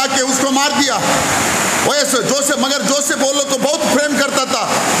 भाई लोग आके उसको मार दिया। वैसे जोसेफ, मगर जोसेफ वो लोग को बहुत प्रेम करता था,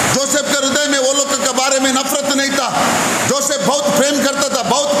 जोसेफ के हृदय में वो लोग के बारे में नफरत नहीं था, जोसेफ बहुत प्रेम करता था,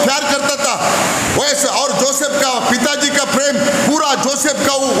 बहुत प्यार करता था। वैसे और जोसेफ का पिताजी का प्रेम पूरा जोसेफ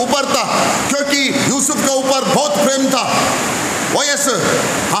का ऊपर था, क्योंकि यूसुफ का ऊपर बहुत प्रेम था। वैसे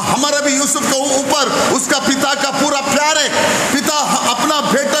हमारा भी यूसुफ के ऊपर उसका पिता का पूरा प्यार है। पिता अपना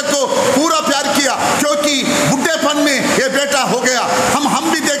बेटा को पूरा प्यार किया, क्योंकि बुढ़ेपन में ये बेटा हो गया। हम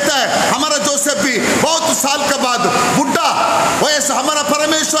भी देखता है हमारा जोसेफ भी बहुत साल के बाद बुढ़ा, वैसे हमारा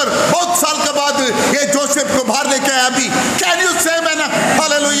परमेश्वर बहुत साल के बाद ये जोसेफ को बाहर लेके आया। अभी कैन यू से आमेन,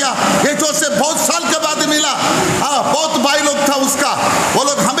 हालेलुया। ये जोसेफ बहुत साल के बाद मिला। बहुत भाई लोग था उसका, वो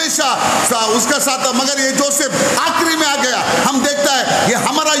लोग हमेशा उसका साथ, मगर ये जोसेफ आखिरी में आ गया। हम देखता है ये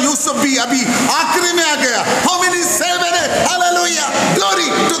हमारा यूसुफ भी अभी आखिरी में आ गया। हाउ मेनी से आमेन, hallelujah, glory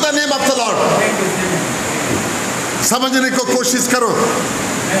to the name of the Lord. समझने को कोशिश करो,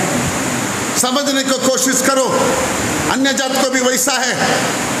 समझने को कोशिश करो। अन्य जात को भी वैसा है।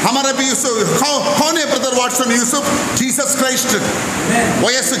 हमारा भी यूसुफ कौन है brother Watson? Yusuf Jesus Christ,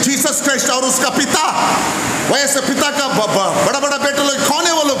 वैसे जीसस क्राइस्ट और उसका पिता, वैसे पिता का बड़ा बड़ा बेटा लोग कौन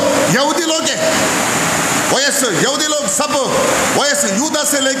है? वो लोग यहूदी लोग है। वैसे यहूदी लोग सब, वैसे यूदा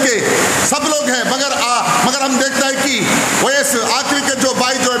से लेके सब लोग हैं, मगर हम देखता है कि वैसे आखिरी के जो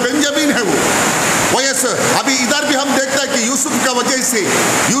भाई जो है बेंजामिन है वो वैसे। अभी इधर भी हम देखता है कि यूसुफ का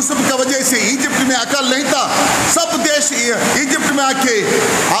वजह से इजिप्ट में अकाल नहीं था, सब देश इजिप्ट में आके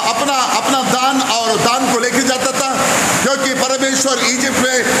अपना दान को लेके जाता था, क्योंकि परमेश्वर इजिप्ट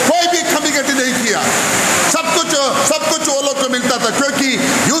में कोई भी कमी घटी नहीं किया, सब कुछ वो लोग को मिलता था, क्योंकि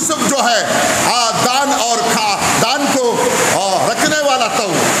यूसुफ जो है दान को रखने वाला था।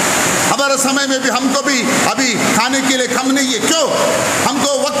 हमारे समय में भी हमको भी अभी खाने के लिए कम नहीं है। क्यों?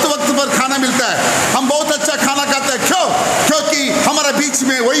 हमको वक्त पर खाना मिलता है, हम बहुत अच्छा खाना खाते हैं। क्यों? क्योंकि हमारे बीच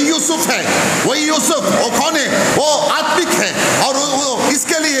में वही यूसुफ है। वही यूसुफ वो कौन है? वो आत्मिक है, और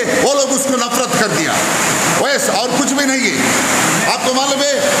इसके लिए वो लोग उसको नफरत कर दिया, वैसे और कुछ भी नहीं है। आपको मालूम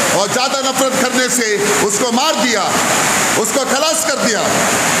है, और ज्यादा नफरत करने से उसको मार दिया, उसको खलास कर दिया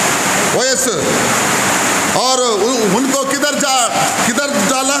वैसे। और उनको किधर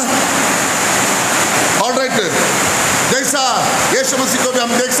डाला? ऑलराइट, जैसा यीशु मसीह को भी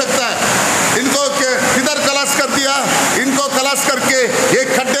हम देख सकता है, इनको किधर खलास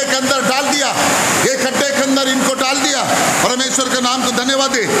अंदर डाल दिया, ये खड्डे के अंदर इनको डाल दिया। परमेश्वर के नाम को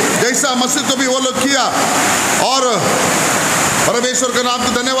धन्यवाद दे। जैसा मसीह को भी वो लोग किया, और परमेश्वर के नाम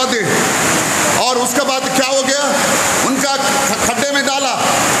को धन्यवाद दे। और उसके बाद क्या हो गया, उनका खड्डे में डाला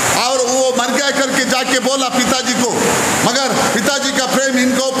और वो मर गया करके जाके बोला पिताजी को, मगर पिताजी का प्रेम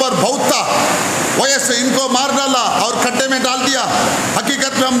इनके ऊपर बहुत था, वजह से इनको मार डाला और खड्डे में डाल दिया।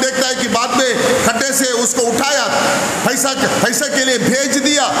 हकीकत में हम देखता है कि बाद में खड्डे से उसको उठाया, पैसा के लिए भेज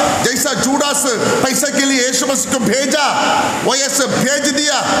दिया। जैसा जूडास पैसा के लिए यीशु मसीह को भेजा, वजह से भेज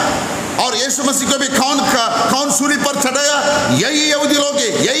दिया। और यीशु मसीह को भी कौन सूली पर चढ़ाया? यही यहूदी लोग है,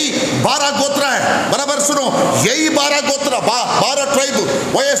 यही 12 गोत्र है। बराबर सुनो, यही 12 गोत्र, 12 ट्राइब,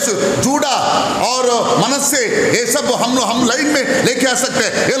 वयस, जूडा और मनस्से, ये सब हम लाइन में लेके आ सकते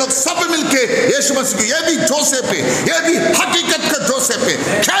हैं। ये लोग सब मिलके यीशु मसीह को, ये भी जोसेफ है, ये भी हकीकत का जोसेफ है।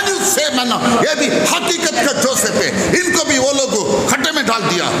 कैन यू से मैन, ये भी हकीकत का जोसेफ है। इनको भी वो लोग खड्डे में डाल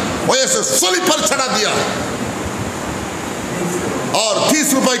दिया, वयस सूली पर चढ़ा दिया और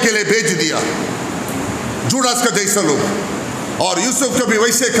 30 रुपए के लिए बेच दिया, जूडास का जैसा लोग। और यूसुफ को भी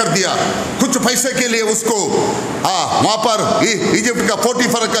वैसे कर दिया, कुछ पैसे के लिए उसको वहां पर इजिप्ट का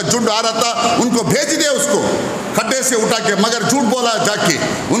 40 का झुंड आ रहा था, उनको भेज दिया उसको खड्डे से उठा के, मगर झूठ बोला जाके,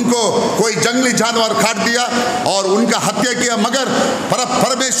 उनको कोई जंगली जानवर काट दिया और उनका हत्या किया। मगर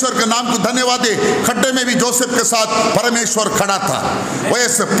परमेश्वर के नाम को धन्यवाद दे, खड्डे में भी जोसेफ के साथ परमेश्वर खड़ा था,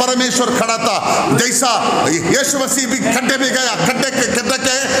 वैसे परमेश्वर खड़ा था। जैसा यीशु मसीह भी खड्डे में गया, खड्डे के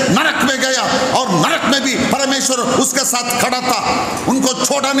नरक में गया, और नरक में भी परमेश्वर उसके साथ खड़ा था, उनको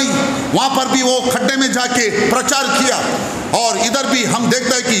छोड़ा नहीं। वहां पर भी वो खड्डे में जाके प्रचार किया। और इधर भी हम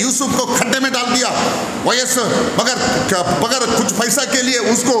देखते हैं कि यूसुफ को खड्डे में डाल दिया, वैसे मगर कुछ पैसा के लिए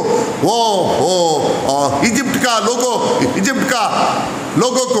उसको वो इजिप्ट का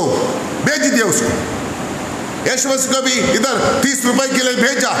लोगों को भेज दिया उसको। यीशु मसीह को भी इधर 30 रुपए के लिए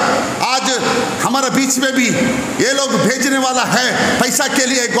भेजा। आज हमारे बीच में भी ये लोग भेजने वाला है, पैसा के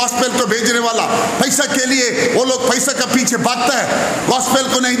लिए, गॉस्पेल को भेजने वाला, पैसा के लिए वो लोग पैसा का पीछे भागता है, गॉस्पेल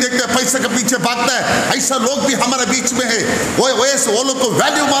को नहीं देखते, पैसा के पीछे भागता है। ऐसा लोग भी हमारे बीच में है। वो लोग को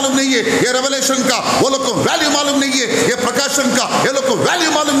वैल्यू मालूम नहीं है ये रेवलेशन का, वो लोग को वैल्यू मालूम नहीं है ये प्रकाशन का, ये लोग को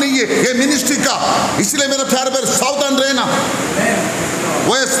वैल्यू मालूम नहीं है ये मिनिस्ट्री का। इसलिए मेरे प्यारे भाई सावधान रहना।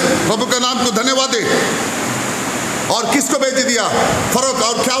 प्रभु का नाम को धन्यवाद दे। और किसको भेज दिया? फरोह।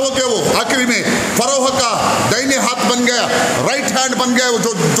 और क्या हो गया वो आखिरी में? फरोह का दाहिने हाथ बन गया, राइट हैंड बन गया वो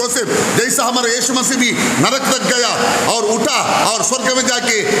जोसेफ। जैसा हमारा यीशु मसीह भी नरक तक गया और उठा और स्वर्ग में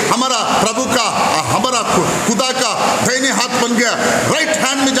जाके हमारा प्रभु का, हमारा खुदा का दाहिने हाथ बन गया, राइट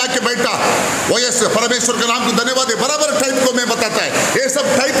हैंड में जाके बैठा। वो यस परमेश्वर के नाम को धन्यवाद है। बराबर टाइप को मैं बताता है, ये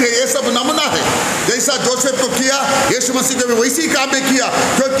सब टाइप है, ये सब नमूना है। जैसा जोसेफ को किया, यीशु मसीह को भी वैसी काम में किया,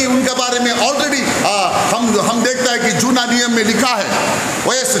 क्योंकि उनके बारे में ऑलरेडी हम देखता है कि जूना नियम में लिखा है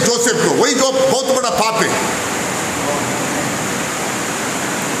वैसे जोसेफ को, वही जो बहुत बड़ा पाप है।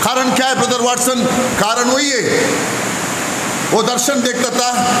 कारण क्या है ब्रदर वाटसन? कारण वही है, वो दर्शन देखता था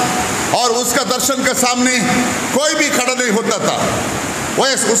और उसका दर्शन के सामने कोई भी खड़ा नहीं होता था।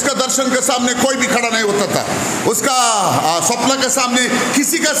 वैसे उसका दर्शन के सामने कोई भी खड़ा नहीं होता था, उसका सपना के सामने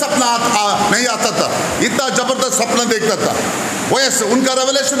किसी का सपना नहीं आता था, इतना जबरदस्त सपना देखता था। वैसे उनका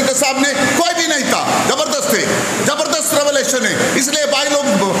रेवलेशन के सामने कोई भी नहीं था, जबरदस्त है, जबरदस्त रेवलेशन है। इसलिए भाई लोग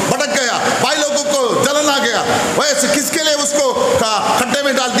भटक गया, भाई लोगों को जलन आ गया। वैसे किसके लिए उसको खड्डे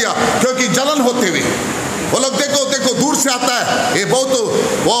में डाल दिया? क्योंकि जलन होते हुए वो लोग देखो दूर से आता है, ये बहुत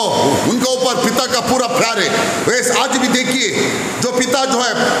वो उनके ऊपर पिता का पूरा प्यार है। वैसे आज भी देखिए, जो पिता जो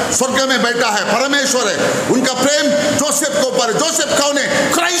है स्वर्ग में बैठा है, परमेश्वर है, उनका प्रेम जोसेफ के ऊपर है। जोसेफ कौन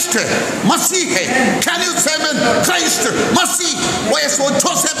है? क्राइस्ट है, मसीह है। कैन यू से मैन? क्राइस्ट, मसीह, वैसे वो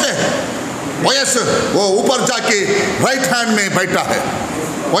जोसेफ है। वैसे वो ऊपर जाके राइट हैंड में बैठा है।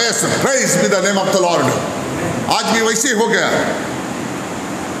 वैसे praise be the name of the Lord. आज भी वैसे हो गया।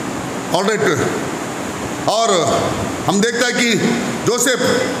 ऑलराइट, और हम देखते हैं कि जोसेफ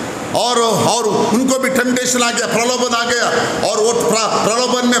और उनको भी टेम्पटेशन आ गया, प्रलोभन आ गया, और वो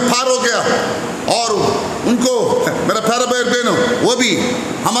प्रलोभन में पार हो गया। और उनको, मेरा प्यारा भाई बहनों, वो भी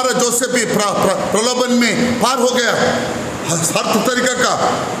हमारा जोसेफ भी प्रलोभन में पार हो गया हर तरीका का।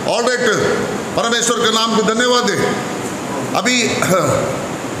 ऑलराइट, परमेश्वर के नाम को धन्यवाद है। अभी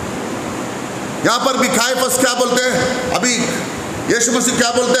यहाँ पर भी कायफस क्या बोलते हैं? अभी यीशु मसीह क्या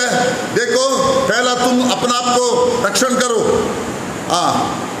बोलते हैं? देखो, पहला तुम अपना आप को रक्षण करो,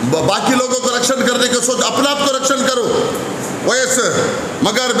 बाकी लोगों को रक्षण करने को सोच, अपना आप को रक्षण करो। वैसे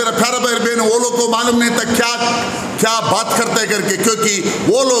मगर मेरा प्यारा भाई बहन, वो लोग को मालूम नहीं था क्या बात करते हैं करके, क्योंकि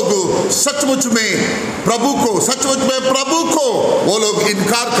वो लोग सचमुच में प्रभु को वो लोग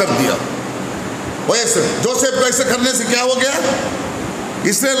इनकार कर दिया। वैसे जोसेफ को ऐसे करने से क्या हो गया?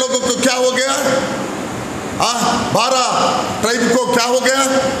 इसराइल लोगों को क्या हो गया? 12 ट्राइब को क्या हो गया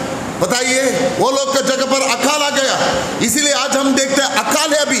बताइए? वो लोग का जगह पर अकाल आ गया। इसीलिए आज हम देखते हैं अकाल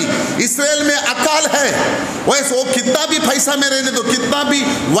है, अभी इसराइल में अकाल है। वैसे वो कितना भी पैसा में रहने दो, कितना भी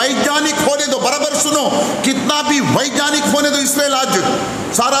वैज्ञानिक होने दो, बराबर सुनो, कितना भी वैज्ञानिक होने दो, इसराइल आज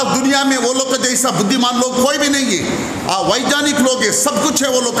सारा दुनिया में वो लोग का जैसा बुद्धिमान लोग कोई भी नहीं है। वैज्ञानिक लोग है, सब कुछ है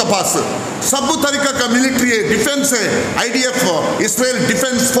वो लोग के पास, सब तरीका का मिलिट्री है, डिफेंस है, IDF इसराइल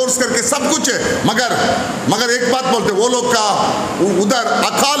डिफेंस फोर्स करके सब कुछ है। मगर एक बात बोलते, वो लोग का उधर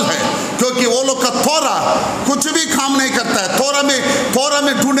अकाल है, क्योंकि वो लोग का थोड़ा कुछ भी काम नहीं करता है। थोड़ा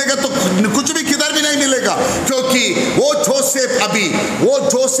में ढूंढेगा तो कुछ भी किधर भी नहीं मिलेगा, क्योंकि वो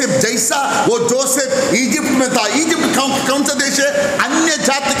जोसेफ जैसा वो जोसेफ इजिप्ट में था। इजिप्ट कौन सा देश है? अन्य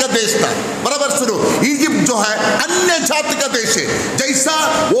जाति का देश था, बराबर सुनो। इजिप्ट जो है अन्य जाति का देश है। जैसा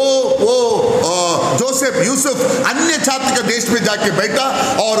वो जोसेफ यूसुफ अन्य जाति का देश में जाके बैठा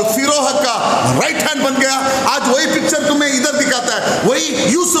और फिरोह का राइट हैंड बन गया। आज वही पिक्चर तुम्हें इधर दिखाता है, वही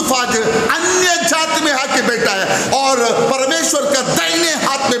यूसुफ आज अन्य जाति में आके बैठा है और परमेश्वर का दाहिने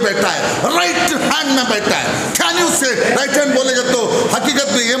हाथ में बैठा है, राइट हैंड में बैठा है। कैन यू से राइट हैंड बोलेगा तो हकीकत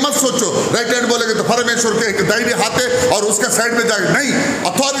में ये मत सोचो राइट हैंड बोलेगा तो परमेश्वर के एक दाहिने हाथ है और उसका साइड में जाएगा, नहीं,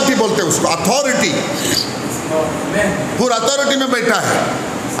 अथॉरिटी बोलते हैं उसको, अथॉरिटी, पूरा अथॉरिटी में बैठा है।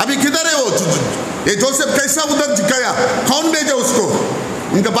 अभी किधर है वो? ये जोसेफ कैसा उधर गया? कौन भेजा उसको?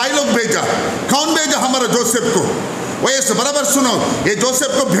 उनका भाई लोग भेजा। कौन भेजा? हमारा जोसेफ को। वैसे बराबर सुनो, ये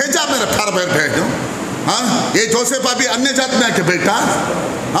जोसेफ को भेजा, मेरा प्यार भाई भेजो। हाँ, ये जोसेफ अभी अन्य जात में आके बैठा,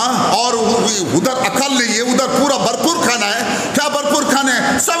 हाँ, और उधर अकल नहीं है, उधर पूरा भरपूर खाना है। क्या भरपूर खाना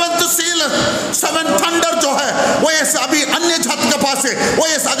है? 7th seal, 7 थंडर जो है वो ऐसे अभी अन्य जात के पास है। वो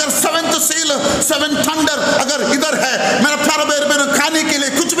ऐसे अगर 7th seal, 7 थंडर अगर इधर है, मेरा प्यारा भाई बहनों, खाने के लिए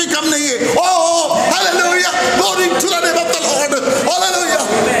कुछ भी कम नहीं है। Oh hallelujah, glory to the name of the Lord, hallelujah,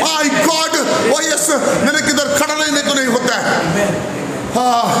 my God. वो ऐसे मैंने किधर खड़ा रहने को नहीं होता है।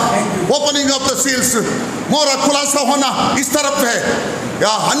 ओपनिंग ऑफ द सील्स, मोरा खुलासा होना इस तरफ है या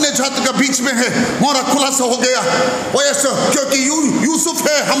अन्य जाति का बीच में है, मोरा खुलासा हो गया। वो ऐसा क्योंकि यूसुफ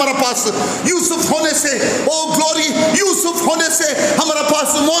है हमारा पास, यूसुफ होने से, ओ ग्लोरी, यूसुफ होने से हमारा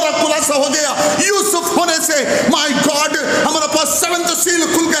पास मोरा खुलासा हो गया। यूसुफ होने से माय गॉड हमारा पास 7th seal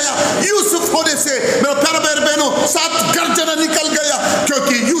खुल गया। यूसुफ होने से मेरा प्यारा भाई बहनों 7 गर्जना निकल गया,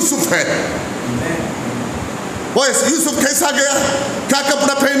 क्योंकि यूसुफ है। वो यूसुफ कैसा गया? क्या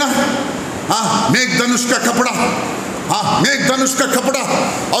कपड़ा पहना? हाँ, मेघधनुष का कपड़ा, हाँ, मेघधनुष का कपड़ा,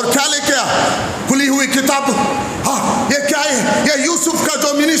 और क्या लेके आ? खुली हुई किताब। हाँ, ये क्या है? ये यूसुफ का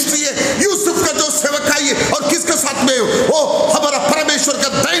जो मिनिस्ट्री है, यूसुफ का जो सेवकाई है, और किसके साथ में? वो हमारा परमेश्वर का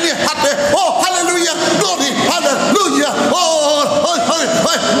दाहिने हाथ है। ओ हालेलुया, ग्लोरी, हालेलुया,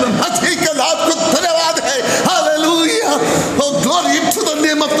 आपको धन्यवाद है, hallelujah, O glory to the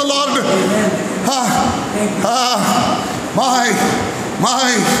name of the Lord. My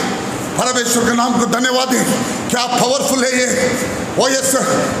परमेश्वर के नाम को धन्यवाद है। क्या पावरफुल है ये। ओ यस,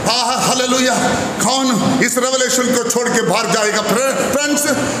 हालेलुया। कौन इस रेवलेशन को छोड़ के बाहर जाएगा? फ्रेंड्स,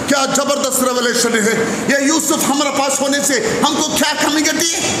 क्या जबरदस्त रेवलेशन है ये। यूसुफ हमारे पास होने से हमको क्या कमी घटी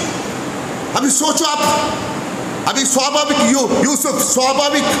है? अभी सोचो आप, अभी स्वाभाविक यूसुफ,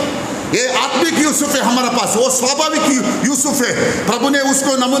 स्वाभाविक ये आत्मिक यूसुफ है हमारे पास, वो स्वाभाविक यूसुफ है। प्रभु ने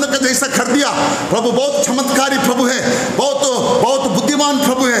उसको नमूने का जैसा कर दिया। प्रभु बहुत चमत्कारी प्रभु है, बहुत बुद्धिमान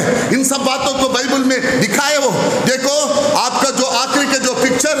प्रभु है। इन सब बातों को बाइबल में दिखाए। वो देखो आपका जो आखिरी के जो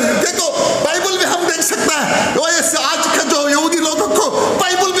पिक्चर है, देखो बाइबल में हम देख सकता है। वो आज का जो यहूदी लोगों को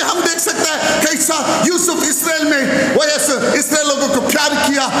बाइबल में हम देख सकता है कैसा यूसुफ इसराइल में वो इसराइल लोगों को प्यार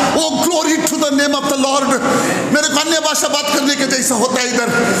किया। वो glory to the name of the Lord. मेरे को अन्य भाषा बात करने के जैसा होता है इधर,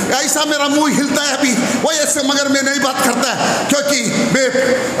 ऐसा मेरा मुंह हिलता है अभी वो ऐसे, मगर मैं नहीं बात करता है क्योंकि मैं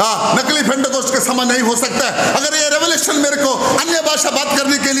नकली पेंटेकोस्ट के समान नहीं हो सकता है। अगर ये रेवलेशन मेरे को अन्य भाषा बात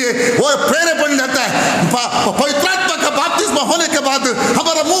करने के लिए वो प्रेरणा बन जाता है, पवित्र आत्मा का बपतिस्मा होने के बाद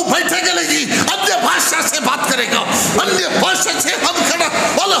हमारा मुंह बैठेगा नहीं, अन्य भाषा से बात करेगा, अन्य भाषा से हम खड़ा।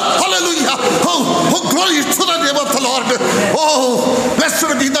 Hallelujah, oh glory to the name of the Lord, oh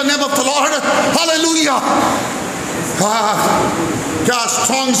blessed be the name of the Lord, hallelujah. क्या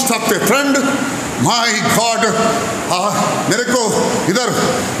स्ट्रॉन्ग स्टफ है फ्रेंड, माय गॉड। मेरे को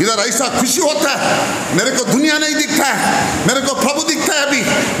इधर ऐसा खुशी होता है। मेरे को दुनिया नहीं दिखता है, मेरे को प्रभु दिखता है। अभी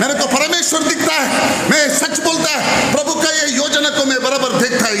मेरे को परमेश्वर दिखता है। मैं सच बोलता है, प्रभु का ये योजना को मैं बराबर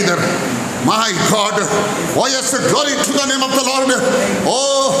देखता है इधर। My God, O yes, glory to the name of the Lord, O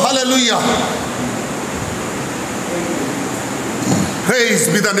hallelujah, praise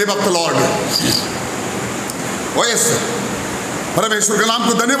be the name of the Lord. O yes, परमेश्वर के नाम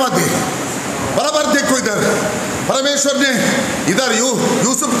को धन्यवाद दे। बराबर देखो इधर परमेश्वर ने इधर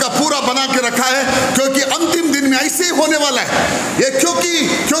यूसुफ का पूरा बना के रखा है, क्योंकि अंतिम दिन में ऐसे ही होने वाला है ये। क्योंकि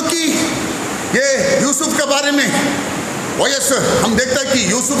ये यूसुफ के बारे में हम देखते हैं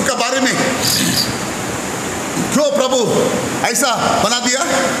कि यूसुफ के बारे में क्यों प्रभु ऐसा बना दिया,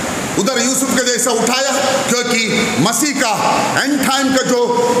 उधर यूसुफ के जैसा उठाया, क्योंकि मसीह का एंड टाइम का जो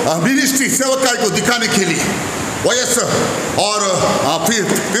मिनिस्ट्री सेवकाई को दिखाने के लिए और फिर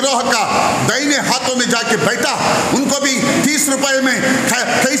फिरौह का दाहिने हाथों में जाके बैठा, उनको भी 30 रुपए में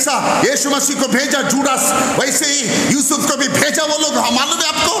कैसा यीशु मसीह को भेजा जूडास, वैसे ही यूसुफ को भी भेजा। वो लोग मालूम है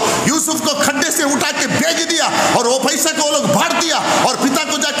आपको, यूसुफ को खड्डे से उठा के भेज दिया और वो पैसा को वो लोग बांट दिया और पिता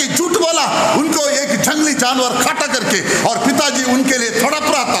को जाके झूठ बोला, उनको एक जंगली जानवर काटा करके, और पिताजी उनके लिए तड़प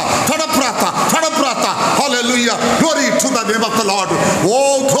रहा था। Hallelujah, glory to the name of the Lord. O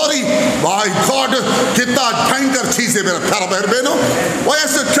glory, my God, कितना भयंकर चीज है मेरा प्यारा भाई बहनों। वो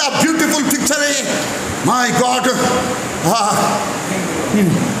ऐसे क्या ब्यूटीफुल पिक्चर है, माय गॉड।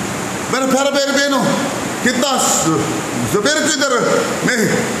 मेरा प्यारा भाई बहनों, कितना मेरे को इधर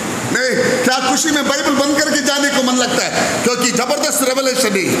मैं क्या खुशी में बाइबल बंद करके जाने को मन लगता है, क्योंकि जबरदस्त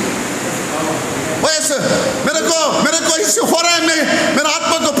रेवलेशन है। वैसे मेरे को इससे हो रहा है, मेरा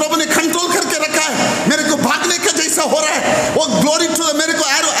आत्मा को प्रभु ने कंट्रोल करके रखा है, मेरे को भागने का जैसा हो रहा है। वो ग्लोरी टू, मेरे को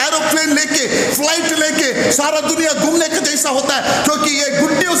एरोप्लेन लेके, फ्लाइट लेके सारा दुनिया घूमने का जैसा होता है, क्योंकि ये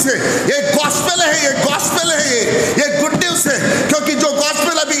गुड न्यूज़ है, ये गॉस्पेल है, ये गुड न्यूज़ है। क्योंकि जो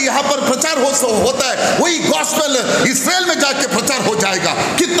गॉस्पेल अभी यहाँ पर प्रचार होता है, वही गॉस्पेल इस्राएल में जाके प्रचार हो जाएगा।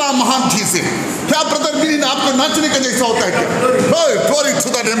 कितना महान चीज है। क्या ब्रदर मिलिन, आपको नाचने का जैसा होता है क्या? Glory to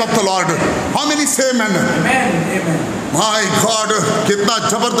the name of the Lord. How many से आमेन? माय गॉड, कितना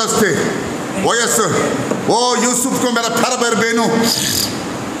जबरदस्त है। वो यूसुफ को मेरा प्यारा भाई बहनों,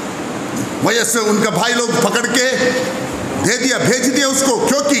 वैसे उनका भाई लोग पकड़ के भेज दिया उसको,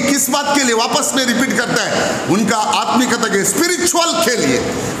 क्योंकि किस बात के लिए, वापस में रिपीट करता है, उनका आत्मिकता के स्पिरिचुअल के लिए,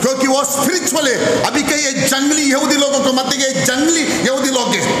 क्योंकि वो स्पिरिचुअल है। अभी कई जंगली यहूदी लोगों को मत देखिए, जंगली यहूदी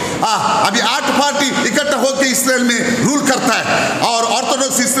लोग हैं। अभी 8 पार्टी इकट्ठा होकर इस्राएल में रूल करता है, और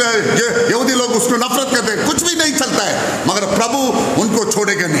ऑर्थोडॉक्स यहूदी लोग उसको नफरत करते हैं, कुछ भी नहीं चलता है, मगर प्रभु उनको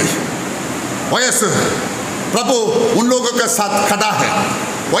छोड़ेगा नहीं। वैसे प्रभु उन लोगों के साथ खड़ा है,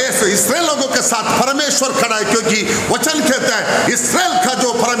 वैसे इस्राएल लोगों के साथ परमेश्वर खड़ा है, क्योंकि वचन कहता है इस्राएल का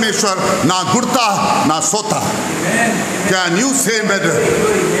जो परमेश्वर ना गुड़ता ना सोता। क्या न्यूज़ है मेरे?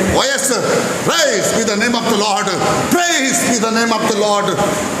 वैसे praise be the name of the Lord, praise be the name of the Lord.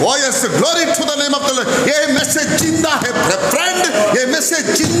 वैसे glory to the name of the Lord. ये मैसेज जिंदा है फ्रेंड, ये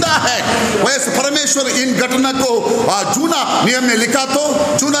मैसेज जिंदा है। वैसे परमेश्वर इन घटना को जूना नियम में लिखा तो,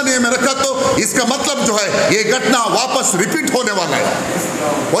 जूना नियम में रखा तो, इसका मतलब जो है ये घटना वापस रिपीट होने वाला है,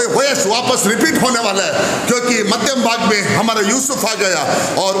 वापस रिपीट होने वाला है, क्योंकि मध्यम भाग में हमारा यूसुफ आ गया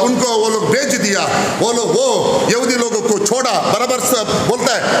और उनको वो लोग भेज दिया। वो यहूदी लोगों को छोड़ा, बराबर से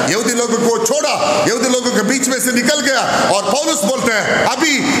बोलता है, यहूदी लोगों को छोड़ा, यहूदी लोगों के बीच में से निकल गया। और पौलुस बोलते हैं,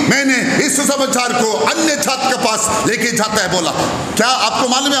 अभी मैंने इस सुसमाचार को अन्य जात के पास लेके जाता है। बोला क्या आपको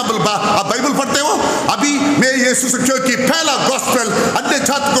मालूम है? आप बाइबल पढ़ते हो? अभी मैं ये क्योंकि पहला गॉस्पेल अन्य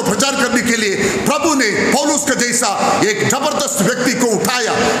जात को प्रचार करने के लिए प्रभु ने पौलुस का जैसा एक जबरदस्त व्यक्ति को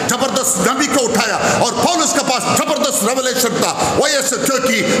उठाया, जबरदस्त नबी को उठाया, और पौलुस के पास जबरदस्त रेवलेशन था। वैसे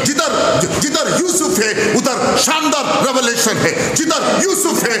क्योंकि जिधर यूसुफ है उधर शानदार रेवलेशन है, जिधर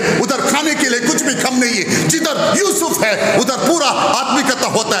यूसुफ है उधर खाने के लिए कुछ भी कम नहीं है, जिधर यूसुफ है उधर पूरा आत्मिकता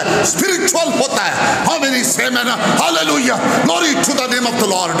होता है, स्पिरिचुअल होता है। हाउ मेनी से आमेन? Hallelujah, glory to the name of the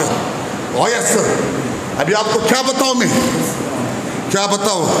Lord. वैसे अभी आपको क्या बताऊं, मैं क्या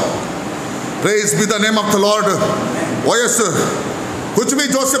बताऊं? Praise be the name of the Lord. वैसे कुछ भी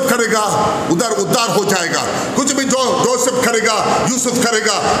जोसेफ करेगा उधर उद्धार हो जाएगा, कुछ भी जो जोसेफ करेगा, यूसुफ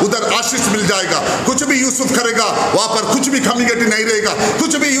करेगा, उधर आशीष मिल जाएगा। कुछ भी यूसुफ करेगा वहां पर कुछ भी कम्युनिटी नहीं रहेगा।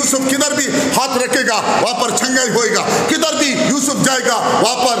 कुछ भी यूसुफ किधर भी हाथ रखेगा वहां पर छंगाई होएगा, किधर भी यूसुफ जाएगा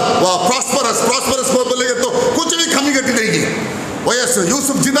वहां पर प्रॉस्परस बोलेगा तो कुछ भी कम्युनिटी नहीं। वैसे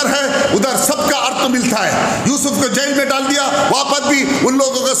यूसुफ जिधर है उधर सबका अर्थ मिलता है। यूसुफ को जेल में डाल दिया, वहां पर भी उन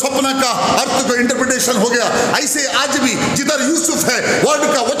लोगों का सपना का अर्थ को इंटरप्रिटेशन हो गया। ऐसे आज भी जिधर यूसुफ है वर्ड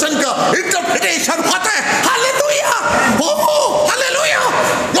का, वचन का इंटरप्रिटेशन होता है। Hallelujah, oh hallelujah,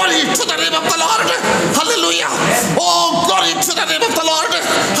 glory to the name of the Lord, hallelujah, oh glory to the name of the Lord,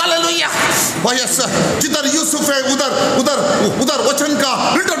 hallelujah. वैसे जिधर यूसुफ है उधर वचन का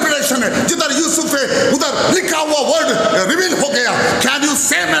इंटरप्रिटेशन है, जिधर यूसुफ है उधर लिखा हुआ वर्ड रिवील हो गया। Can you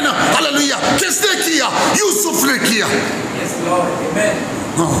say amen? Hallelujah. किसने किया? यूसुफ ने किया। Yes, Lord. Amen.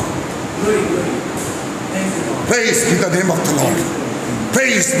 Glory. Praise be the name of the Lord.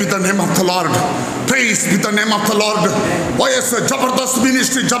 Praise be the name of the Lord. Praise be the name of the Lord. वो ऐसे जबरदस्त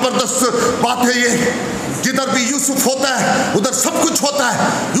ministry, जबरदस्त बात है ये। जिधर भी यूसुफ होता है उधर सब कुछ होता है।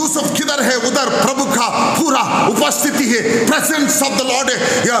 यूसुफ किधर है उधर प्रभु का पूरा उपस्थिति है, प्रेजेंस ऑफ द लॉर्ड है।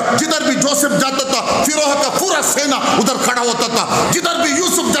 या जिधर भी जोसेफ जाता था फिरौह का पूरा सेना उधर खड़ा होता था। जिधर भी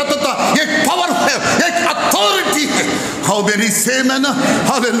यूसुफ जाता था एक पावर है, एक अथॉरिटी है। हाउ मेनी से आमेन,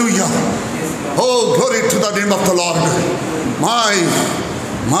 hallelujah. Oh, glory to the name of the Lord.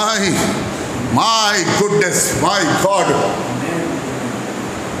 My goodness, my God.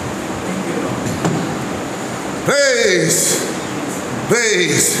 Praise.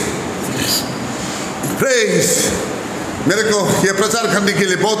 मेरे को ये प्रचार करने के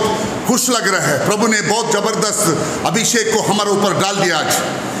लिए बहुत खुश लग रहा है। प्रभु ने बहुत जबरदस्त अभिषेक को हमारे ऊपर डाल दिया आज।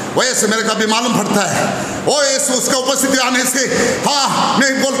 वैसे मेरे को भी मालूम पड़ता है ओ यीशु उसका उपस्थिति आने से हाँ मैं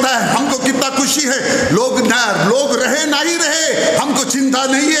बोलता है हमको कितना खुशी है। लोग रहे नहीं रहे हमको चिंता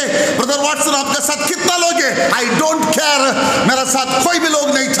नहीं है। ब्रदर वाटसन आपके साथ कितना लोग है आई डोंट केयर, मेरा साथ कोई भी लोग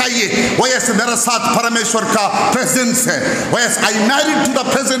नहीं चाहिए। वैसे मेरा साथ परमेश्वर का प्रेजेंस है। वैसे I married to the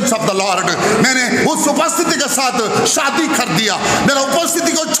presence of the Lord. मैंने उस उपस्थिति के साथ शादी कर दिया। मेरा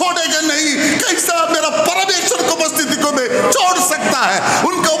उपस्थिति को छोड़ेगा नहीं। कैसा मेरा परमेश्वर को उपस्थिति को मैं छोड़ सकता है।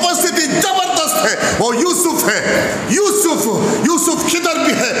 उनका उपस्थिति जबरदस्त है। वो यूसुफ है। यूसुफ किधर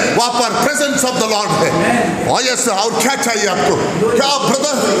भी है वहां पर प्रेजेंस ऑफ द लॉर्ड है। और यस और क्या चाहिए आपको? क्या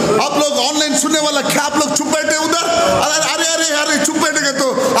ब्रदर आप लोग ऑनलाइन सुनने वाला क्या आप लोग चुप बैठे उधर? अरे चुप बैठेंगे तो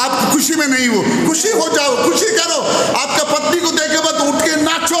आप खुशी में नहीं हो। खुशी हो जाओ, खुशी करो। आपका पत्नी को देखे बाद उठ के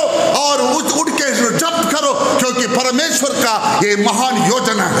नाचो और उठ के जप करो क्योंकि परमेश्वर का ये महान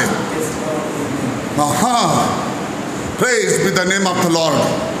योजना है। Praise be the name of the Lord.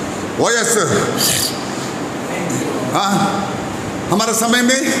 Oh yes. हमारे समय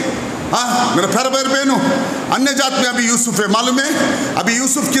में मेरा प्यारा भाई बहनों अन्य जात में अभी यूसुफ है। मालूम है अभी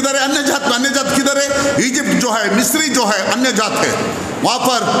यूसुफ किधर है? अन्य जात में। अन्य जात किधर है? इजिप्ट जो है, मिस्री जो है अन्य जात है वहां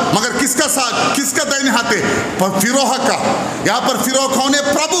पर। मगर किसका दाहिने हाथ है? फिरौह का। यहाँ पर फिरौह कौन है?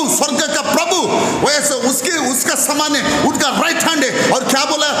 प्रभु, स्वर्ग का प्रभु। वैसे उसका समान है, उनका राइट हैंड है। और क्या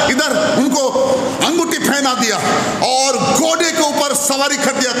बोला इधर? उनको अंगूठी पहना दिया और घोड़े के ऊपर सवारी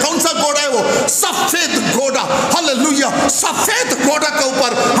कर दिया। कौन सा घोड़ा है वो? सफेद घोड़ा। हालेलुया। सफेद घोड़ा के ऊपर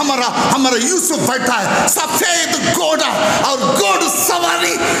हमारा यूसुफ बैठा है। सफेद घोड़ा और घोड़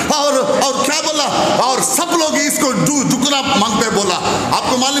सवारी और क्या बोला? और सब लोग इसको दुगना मांगते बोला।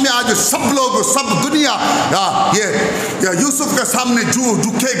 आपको मालूम है आज सब दुनिया ये यूसुफ के सामने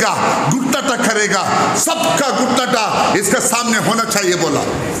झुकेगा, घुटना करेगा। सबका घुटना इसके सामने होना चाहिए बोला।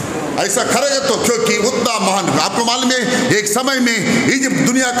 ऐसा करेगा तो क्योंकि उतना महान। आपको मालूम है एक समय में इजिप्ट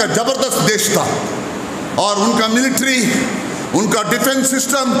दुनिया का जबरदस्त देश था और उनका मिलिट्री, उनका डिफेंस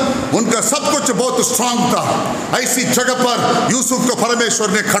सिस्टम, उनका सब कुछ बहुत स्ट्रांग था। ऐसी जगह पर यूसुफ को परमेश्वर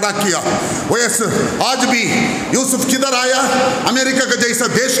ने खड़ा किया। वैसे आज भी यूसुफ किधर आया? अमेरिका का जैसा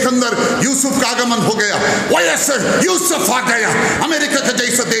देश के अंदर यूसुफ का आगमन हो गया। वैसे यूसुफ आ गया। अमेरिका का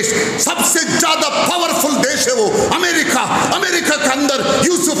जैसा देश, सबसे ज्यादा पावरफुल देश है वो अमेरिका। अमेरिका के अंदर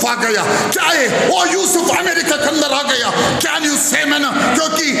यूसुफ आ गया। क्या है वो? यूसुफ अमेरिका के अंदर आ गया। कैन यू से मैन?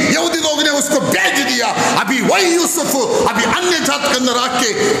 क्योंकि यहूदी लोग ने उसको भेज दिया। अभी वही यूसुफ अभी अन्य जात के अंदर आके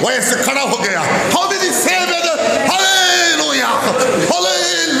वैसे खड़ा हो गया। How did he say that? Hallelujah,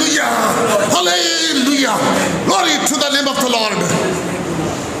 hallelujah, hallelujah, glory to the name of the Lord.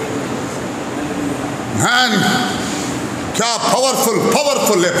 Man, क्या powerful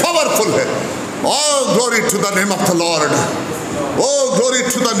है। Oh, glory to the name of the Lord. Oh, glory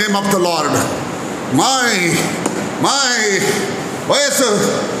to the name of the Lord. My, वैसे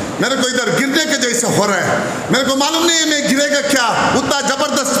मेरे को इधर गिरने के जैसे हो रहा है। मेरे को मालूम नहीं है मैं गिरेगा क्या। उतना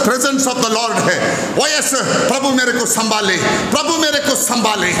जबरदस्त प्रेजेंस ऑफ द लॉर्ड है। वैसे प्रभु मेरे को संभाले, प्रभु मेरे को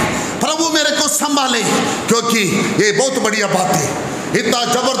संभाले, प्रभु मेरे को संभाले क्योंकि ये बहुत बढ़िया बात है। इतना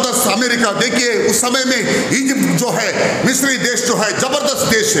जबरदस्त अमेरिका देखिए उस समय में इजिप्ट जो है, मिस्री देश जो है जबरदस्त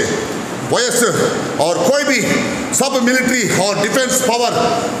देश है। वैसे और कोई भी सब मिलिट्री और डिफेंस पावर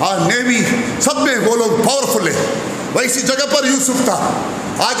और नेवी सब में वो लोग पावरफुल है। वैसी जगह पर यूसुफ था।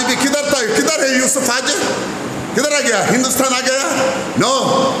 आज भी किधर था? किधर है यूसुफ? आज किधर आ गया? हिंदुस्तान आ गया? नो।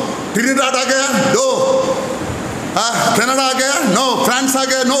 ट्रिनिडाद आ गया? नो। कनाडा आ गया? नो। फ्रांस आ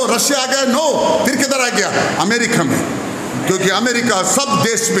गया? नो। रशिया आ गया? नो। फिर किधर आ गया? अमेरिका में। क्योंकि अमेरिका सब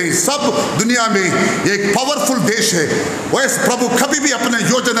देश में, सब दुनिया में एक पावरफुल देश है। वैसे प्रभु कभी भी अपने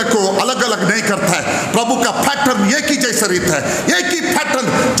योजना को अलग अलग नहीं करता है। प्रभु का पैटर्न एक ही जैसा रहता है। एक ही पैटर्न,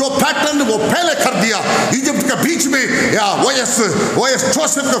 जो पैटर्न वो पहले कर दिया इजिप्ट के बीच बीच में वयस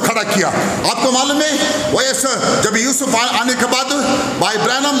जोसेफ को खड़ा किया। आपको मालूम है वयस जब यूसुफ आने के बाद भाई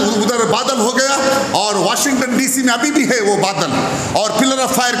ब्रैनम उधर बादल हो गया, और वाशिंगटन डीसी में अभी भी है वो बादल, और पिलर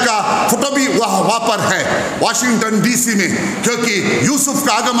ऑफ फायर का फोटो भी वहाँ पर है वाशिंगटन डीसी में, क्योंकि यूसुफ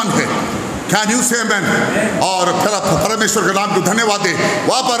का आगमन है। कैन यू से आमेन? और फिर परमेश्वर के नाम को धन्यवाद दे।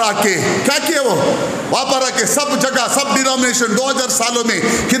 वहाँ पर आके क्या किया वो? वहाँ पर आके सब जगह, सब डिनोमिनेशन 2000 सालों में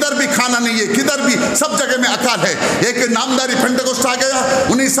किधर भी खाना नहीं है, किधर भी सब जगह में अकाल है। एक नामदारी पेंटेकोस्ट आ गया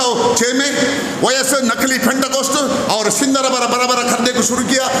 1906 में, वो ऐसे नकली पेंटेकोस्ट, और सिंदरा बराबर करने को शुरू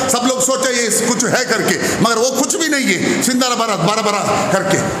किया। सब लोग सोचे ये कुछ है करके, मगर वो कुछ भी नहीं है। सिंदरा बराबर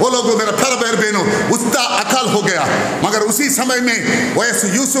करके वो लोग मेरा फिर बहर बहनों उसका अकाल हो गया। मगर उसी समय में वो ऐसे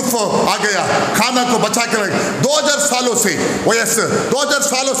यूसुफ आ गया, खाना को बचा के रखा। 2000 सालों से वो ऐसे 2000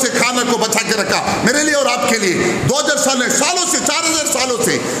 सालों से खाना को बचा के रखा मेरे लिए और आपके लिए। 2000 सालों से 4000 सालों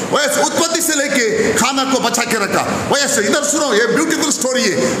से वैसे उत्पत्ति से लेके खाना को बचा के रखा। वैसे इधर सुनो, ये ब्यूटीफुल स्टोरी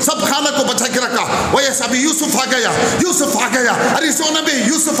है। सब खाना को बचा के रखा। वैसे अभी यूसुफ आ गया, अरिज़ोना में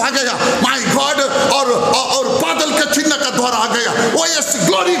यूसुफ आ गया, माय गॉड, और बादल का चिन्ह का द्वारा आ गया। ओ yes,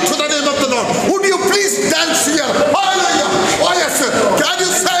 glory to the name of the Lord. Would you please dance here? Hallelujah. O yes, can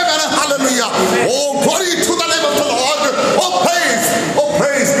you से hallelujah? O glory to the name of the Lord. O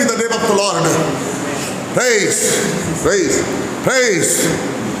praise be the name of the Lord. Praise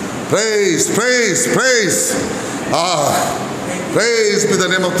be the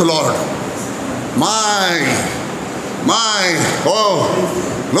name of the Lord. My,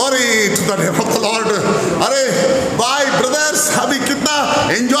 glory to the name of the Lord. अरे भाई brothers, अभी कितना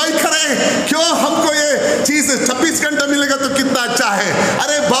enjoy करें। क्यों हमको ये चीज 26 घंटा मिलेगा तो कितना अच्छा है।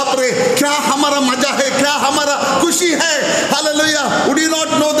 अरे बाप रे, क्या हमारा मजा है, क्या हमारा खुशी है। Hallelujah. Would you not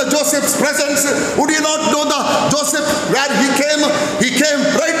know the Joseph's presence? Would you not know the Joseph where he came? He came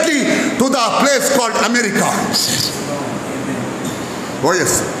rightly to the place called America. Oh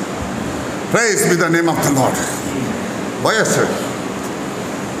yes. Praise be the name of the Lord. Oh yes sir.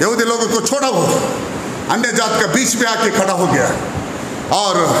 यहूदी लोगों को छोड़ा, वो अन्य जात के बीच में आके खड़ा हो गया।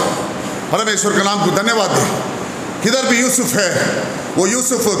 और परमेश्वर के नाम को धन्यवाद दे। किधर भी यूसुफ है, वो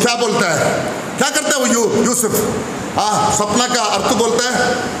यूसुफ क्या बोलता है, क्या करता है वो यूसुफ? सपना का अर्थ बोलता है,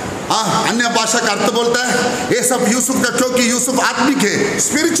 अन्य भाषा का अर्थ बोलता है। ये सब यूसुफ का, क्योंकि यूसुफ आत्मिक है,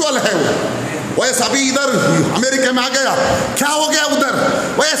 स्पिरिचुअल है वो। वैसे अभी इधर अमेरिका में आ गया, क्या हो गया उधर?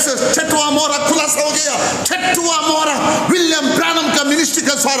 वैसे 6वां मोहरा खुलासा हो गया। 6वां मोहरा विलियम ब्रैनम का मिनिस्ट्री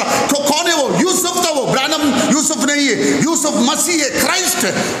का सारा। कौन है वो? यूसुफ था वो। ब्रैनम यूसुफ नहीं है, यूसुफ मसीह है, क्राइस्ट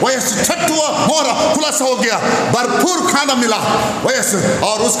है। वैसे 6वां मोहरा खुलासा हो गया, भरपूर खाना मिला वैसे।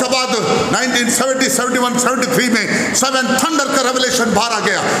 और उसके बाद 1970, 71, 73 में 7 थंडर का रेवलेशन बाहर आ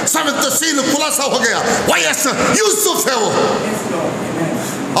गया, 7th सील खुलासा हो गया। वैसे यूसुफ है वो।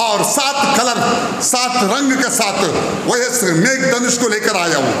 और 7 कलर, 7 रंग के साथ वैसे मेघधनुष को लेकर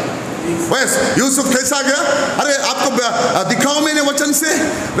आया वो। वैसे यूसुफ कैसा गया? अरे आपको दिखाओ मैंने वचन से,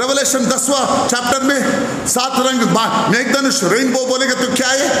 रेवलेशन 10वां चैप्टर में 7 रंग मेघधनुष, रेनबो बोलेगा तो क्या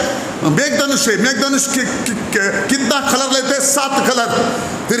है? मेघधनुष है। मेघधनुष कितना कलर लेते हैं? 7 कलर।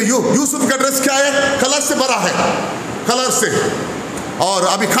 फिर यूसुफ का ड्रेस क्या है? कलर से भरा है, कलर से। और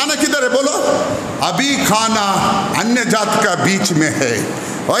अभी खाना किधर है बोलो? अभी खाना अन्य जात का बीच में है।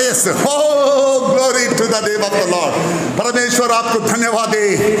 Oh yes, oh glory to the name of the Lord. परमेश्वर आपको धन्यवाद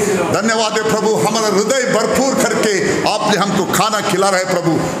दे प्रभु। हमारा हृदय भरपूर करके आपने हमको खाना खिला रहे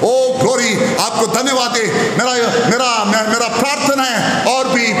प्रभु। ओ ग्लोरी, आपको धन्यवाद दे। मेरा प्रार्थना है और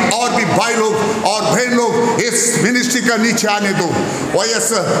भी भाई लोग और बहन लोग इस मिनिस्ट्री का नीचे आने दो। ओ यस,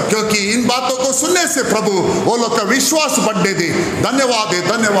 क्योंकि इन बातों को सुनने से प्रभु वो लोग का विश्वास बढ़ने दे। धन्यवाद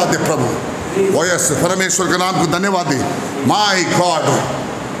दे प्रभु। ओ यस, परमेश्वर के नाम को धन्यवाद दे। My God,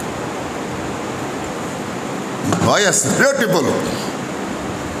 oh yes, beautiful।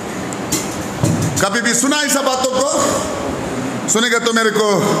 कभी भी सुना ऐसा बातों को? सुनेगा तो मेरे को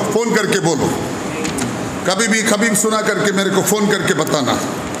फोन करके बोलो। कभी भी सुना करके मेरे को फोन करके बताना,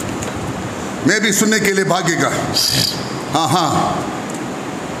 मैं भी सुनने के लिए भागेगा। हाँ,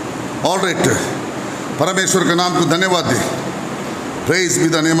 ऑल राइट। परमेश्वर के नाम को धन्यवाद दे। Praise be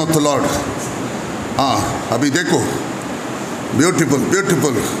the name of the Lord. अभी देखो,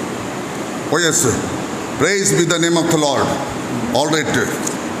 beautiful. O yes, praise be the name of the Lord. All right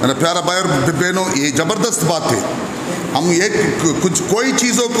मेरा प्यारा भाई और बहनों, ये ज़बरदस्त बात है। हम कोई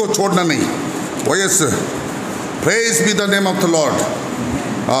चीज़ों को छोड़ना नहीं। ओ yes, praise be the name of the Lord.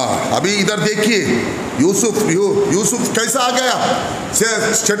 अभी इधर देखिए, यूसुफ कैसा आ गया?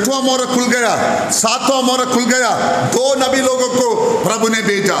 6वां मोहरा खुल गया, 7वां मोहरा खुल गया। 2 नबी लोगों को प्रभु ने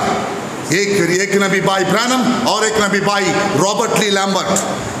भेजा। एक नबी भाई ब्रैनम और एक नबी भाई रॉबर्ट ली लैम्बर्ट,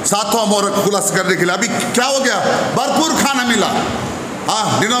 सातवां मोहर खुलासा करने के लिए। अभी क्या हो गया, भरपूर खाना मिला।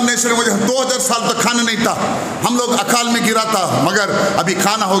 डिनोमिनेशन में मुझे 2000 साल तक खाना नहीं था, हम लोग अकाल में गिरा था, मगर अभी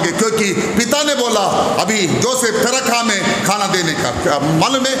खाना हो गया, क्योंकि पिता ने बोला अभी जोसेफ तेरा काम है खाना देने का। क्या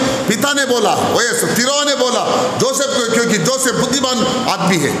मालूम है, पिता ने बोला, वैसे फिरौन ने बोला जोसेफ को, क्योंकि जोसेफ बुद्धिमान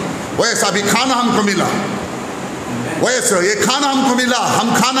आदमी है। वैसे अभी खाना हमको मिला, वैसे ये खाना हमको मिला,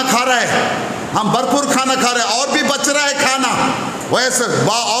 हम खाना खा रहे हैं, हम भरपूर खाना खा रहे हैं, और भी बच रहा है खाना। वैसे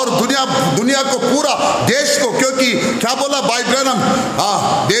और दुनिया को, पूरा देश को, क्योंकि क्या बोला भाई Branham,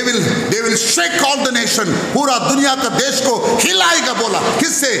 they will shake all the nation, पूरा दुनिया का देश को हिलाएगा। बोला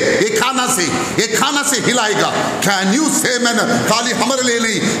किससे, ये खाना से हिलाएगा। कैन यू से, मैंने खाली हमारे लिए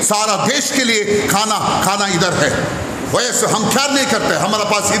नहीं, सारा देश के लिए खाना इधर है। वैसे हम ख्याल नहीं करते, हमारे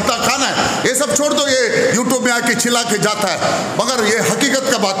पास इतना खाना है, ये सब छोड़ दो, ये यूट्यूब में आके चिल्ला के जाता है, मगर ये हकीकत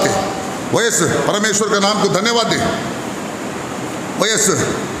का बात है। वैसे परमेश्वर का नाम को धन्यवाद दे, वैसे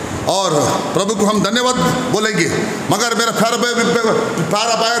और प्रभु को हम धन्यवाद बोलेंगे। मगर मेरा प्यारा भाई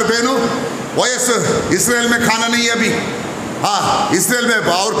और बहनों, वैसे इसराइल में खाना नहीं है अभी। इसराइल में,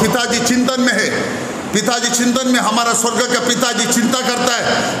 और पिताजी चिंतन में है, पिताजी चिंतन में, हमारा स्वर्ग का पिताजी चिंता करता है,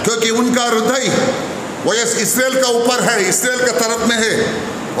 क्योंकि उनका हृदय वैसे इसराइल का ऊपर है, इसराइल का तरफ में है।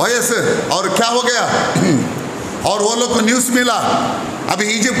 वैसे और क्या हो गया, और वो लोग को न्यूज़ मिला अभी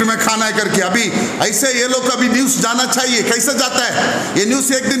इजिप्ट में खाना है करके। अभी ऐसे ये लोग को अभी न्यूज़ जाना चाहिए, कैसे जाता है ये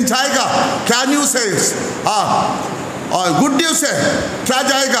न्यूज़, एक दिन जाएगा। क्या न्यूज़ है, और गुड न्यूज़ है, क्या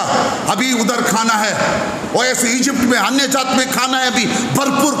जाएगा, अभी उधर खाना है। वैसे इजिप्ट में, अन्य जात में खाना है, अभी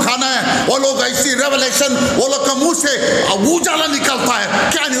भरपूर खाना है। वो लोग ऐसी रेवलेशन, वो लोग का मुंह से उजाला निकलता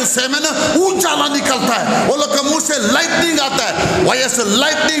है। क्या न्यूज़ है, मैंने उजाला निकलता है, वो लोग का मुंह से लाइटनिंग आता है। वैसे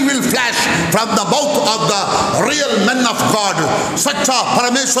lightning will flash from the mouth of the real man of God, सच्चा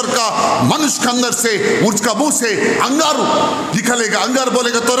परमेश्वर का मनुष्य के अंदर से, उसका मुंह से अंगार निकलेगा। अंगार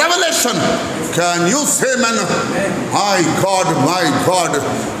बोलेगा तो रेवलेशन। कैन यू से, मैन, माय गॉड,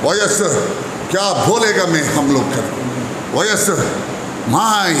 वैसे क्या बोलेगा मैं हम लोग कर, वैसे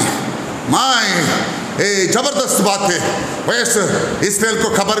माय जबरदस्त बात है। वैसे इसराइल को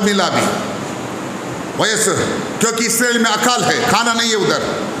खबर मिला भी, वैसे क्योंकि इसराइल में अकाल है, खाना नहीं है उधर,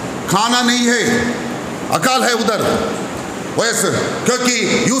 खाना नहीं है, अकाल है उधर। वैसे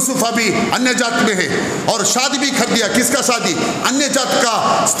क्योंकि यूसुफ अभी अन्य जात में है, और शादी भी कर दिया। किसका शादी, अन्य जात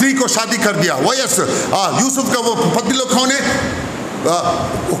का स्त्री को शादी कर दिया। वैसे यूसुफ का वो पत्नी लोग कौन है,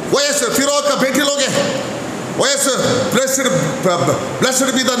 वैसे फिरौन का बेटी लोग है। वैसे blessed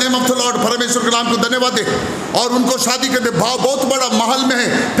be the name of the Lord, परमेश्वर के नाम को धन्यवाद दे। और उनको शादी करने बहुत बड़ा महल में है,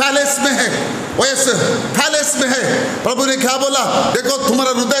 पैलेस में है, वैसे पैलेस में है। प्रभु ने क्या बोला, देखो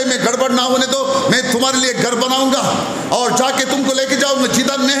तुम्हारा हृदय में गड़बड़ ना होने दो, मैं तुम्हारे लिए घर बनाऊंगा, और जाके तुमको लेके जाऊंगा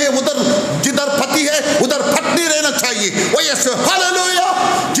जिधर में है, उधर जिधर पति है उधर पत्नी रहना चाहिए। वैसे हालेलुया,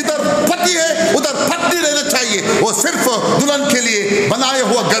 जिधर पति है उधर पत्नी रहना चाहिए। वो सिर्फ दुल्हन के लिए बनाया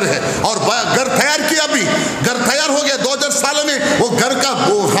हुआ घर है, और घर तैयार किया, अभी घर तैयार हो गया 2000 सालों में। वो घर का,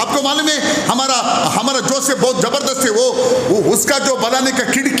 वो आपको मालूम है, हमारा जोसेफ बहुत जबरदस्त है। वो उसका जो बनाने का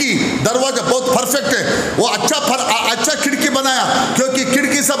खिड़की दरवाजा बहुत परफेक्ट है। वो अच्छा खिड़की बनाया, क्योंकि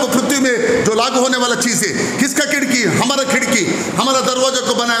खिड़की सब पृथ्वी में जो लागू होने वाला चीज है। किसका खिड़की, हमारा खिड़की, हमारा दरवाजा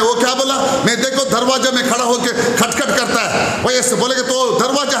को बनाया। वो क्या बोला, मैं देखो दरवाजा में खड़ा होकर खटखट करता है। वो ऐसे बोलेगा तो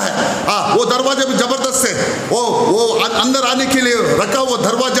दरवाजा है, वो दरवाजा भी जबरदस्त है। वो अंदर आने के लिए रखा वो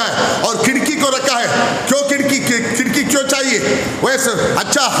दरवाजा है, और खिड़की को रखा है। क्यों खिड़की क्यों चाहिए, वैसे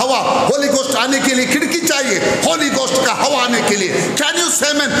अच्छा हवा, होली गोस्ट आने के लिए खिड़की चाहिए, होली गोस्ट का हवा आने के लिए। कैन यू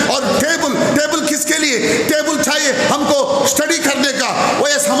से मैन, और टेबल किसके लिए, टेबल चाहिए हमको स्टडी करने का।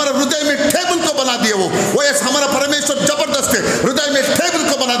 वैसे हमारे हृदय में टेबल को बना दिया। वो ऐसे हमारा परमेश्वर जबरदस्त है, हृदय में टेबल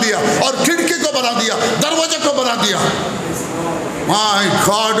को बना दिया, और खिड़की को बना दिया, दरवाजे को बना दिया। माय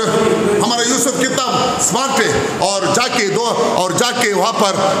गॉड, हमारा यूसुफ कितना स्मार्ट है, और जाके वहां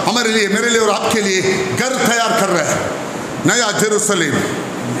पर हमारे लिए, मेरे लिए और आपके लिए घर तैयार कर रहा है। नया जेरूसलेम,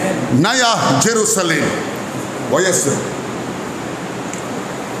 नया जेरूसलेम। वैसे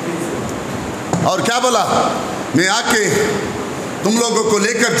और क्या बोला, मैं आके तुम लोगों को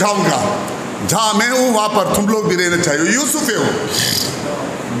लेकर जाऊंगा, जहां मैं हूं वहां पर तुम लोग भी रहना चाहिए। यूसुफ है वो।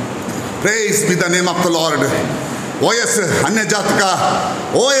 Praise be the name of the Lord. OS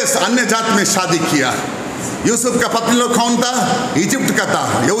अन्य जात में शादी किया। यूसुफ का पत्नी लोग कौन था, इजिप्ट का था,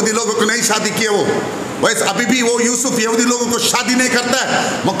 यहूदी लोगों को नहीं शादी किया वो। वैसे अभी भी वो यूसुफ यहूदी लोगों को शादी नहीं करता है,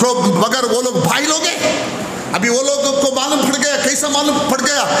 मगर वो लोग भाई लोग हैं। अभी वो लोगों को मालूम पड़ गया, कैसा मालूम पड़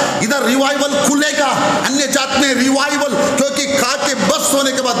गया, इधर रिवाइवल खुलेगा, अन्य जात में रिवाइवल, क्योंकि खा के मस्त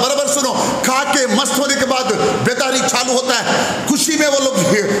होने के बाद, बराबर सुनो, खा के मस्त होने के बाद बेदारी चालू होता है, खुशी में वो लोग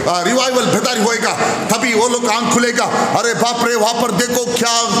रिवाइवल बेदारी होएगा, तभी वो लोग आंख खुलेगा, अरे बाप रे वहां पर देखो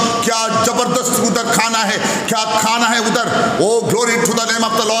क्या क्या जबरदस्त उधर खाना है, क्या खाना है उधर। ओ glory to the name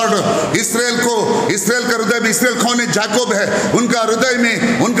of the Lord. Israel का हृदय में, इसराइल कौन है? याकूब है, उनका हृदय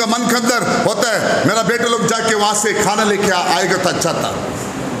में, उनका मन के अंदर होता है, मेरा बेटा लोग जाके वहां से खाना लेके आएगा तो अच्छा था।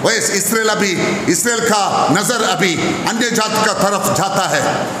 वैसे इसराइल का नजर अभी अन्य जात का तरफ जाता है,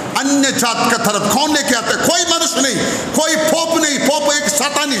 अन्य जात का तरफ। कौन लेके आता है? कोई मनुष्य नहीं, कोई पोप नहीं, पोप एक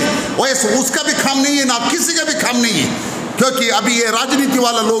शैतान है, वैसे उसका भी काम नहीं है, ना किसी का भी काम नहीं है, क्योंकि अभी ये राजनीति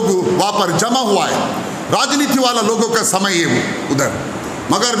वाला लोग वहां पर जमा हुआ है, राजनीति वाला लोगों का समय है उधर।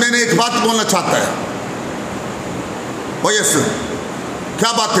 मगर मैंने एक बात बोलना चाहता है, वैसे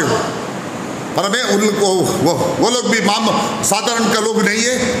क्या बात है पर मैं उनको वो लोग भी साधारण का लोग नहीं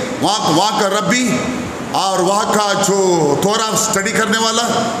है, वहाँ का रब्बी और वहाँ का जो तोरा स्टडी करने वाला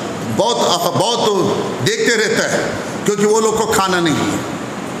बहुत देखते रहता है, क्योंकि वो लोग को खाना नहीं है,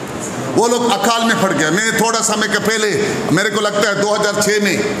 वो लोग अकाल में पड़ गए। मैं थोड़ा समय के पहले, मेरे को लगता है 2006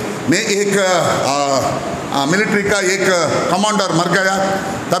 में मैं एक मिलिट्री का एक कमांडर मर गया,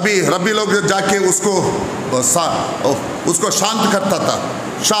 तभी रब्बी लोग जाके उसको शांत करता था,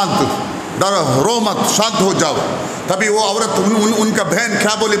 शांत, डरो, रो मत, शांत हो जाओ। तभी वो औरत उनका बहन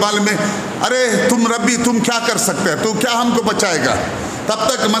क्या बोली मालूम में, अरे तुम रब्बी तुम क्या कर सकते हैं, तू क्या हमको बचाएगा, तब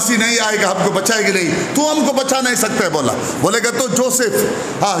तक मसीह नहीं आएगा हमको बचाएगी नहीं, तू हमको बचा नहीं सकता है। बोलेगा तो जोसेफ,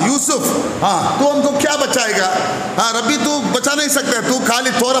 हाँ यूसुफ, हाँ तू हमको क्या बचाएगा, हाँ रब्बी तू बचा नहीं सकता है, तू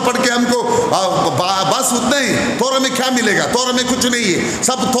खाली तोरा पढ़ के हमको बस उतना ही, तोरा में क्या मिलेगा, तोरा में कुछ नहीं है,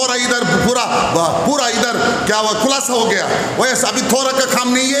 सब तोरा इधर पूरा इधर क्या हुआ, खुलासा हो गया। वैसे अभी तोरा का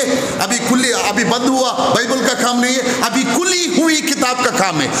काम नहीं है, अभी बंद हुआ बाइबल का काम नहीं है, अभी खुली हुई किताब का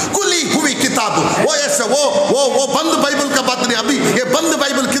काम है, खुली हुई किताब। वो ऐसे वो बंद बाइबल का बात नहीं, अभी ये बंद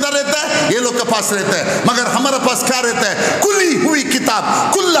बाइबल किधर रहता है, ये लोग के पास रहता है, मगर हमारे पास क्या रहता है, खुली हुई किताब,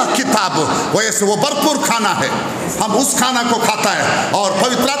 खुला किताब। वैसे वो भरपूर खाना है, हम उस खाना को खाता है, और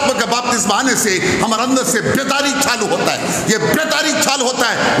पवित्र आत्मा का बपतिस्मा आने से हमारे अंदर से बेदारी चालू होता है। ये बेदारी चालू होता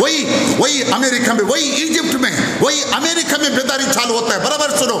है, वही अमेरिका में, वही इजिप्ट में, वही अमेरिका में बेदारी चालू होता है,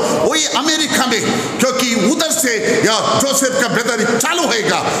 बराबर सुनो, वही अमेरिका में, क्योंकि उधर से या जोसेफ का बेदारी चालू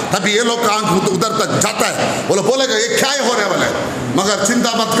होएगा, तभी ये लोग का आंख उधर तक जाता है, वो लोग बोलेगा ये क्या होने वाला है, मगर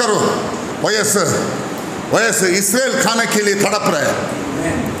चिंता मत करो। वैसे इसराइल खाने के लिए तड़प रहा है,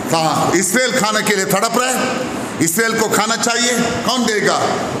 कहाँ इसराइल खाने के लिए तड़प रहा है, इसराइल को खाना चाहिए, कौन देगा,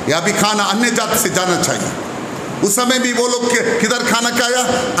 या भी खाना अन्य जात से जाना चाहिए। उस समय भी वो लोग किधर खाना खाया,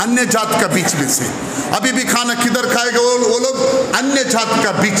 अन्य जात का बीच में से, अभी भी खाना किधर खाएगा वो लोग, अन्य जात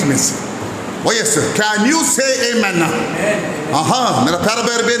का बीच में से। वैसे कैन यू से आमेन? हाँ मेरा प्यारा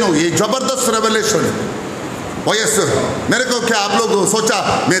भाई बहनों, ये जबरदस्त रेवलेशन है। वैसे मेरे को क्या आप लोग सोचा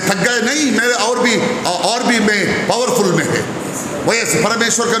मैं थक गए, नहीं, मेरे और भी मैं पावरफुल में है। वैसे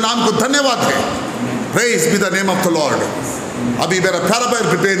परमेश्वर के नाम को धन्यवाद है, praise be the name of the Lord. अभी मेरा प्यारा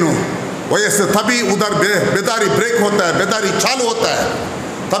भाई बहनों, वैसे तभी उधर बेदारी ब्रेक होता है, बेदारी चालू होता है,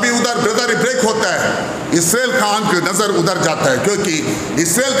 तभी उधर बेदारी ब्रेक होता है, इसराइल का आंख नजर उधर जाता है, क्योंकि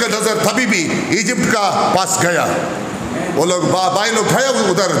इसराइल का नजर तभी भी इजिप्ट का पास गया, वो लोग भाई लोग गए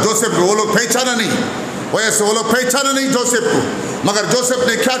उधर जोसेफ को, वो लोग पहचाना नहीं, वैसे वो लोग पहचाना नहीं जोसेफ को, मगर जोसेफ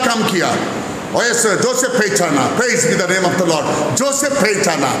ने क्या काम किया, वैसे जोसेफ पहचाना, praise be the name of the Lord. Joseph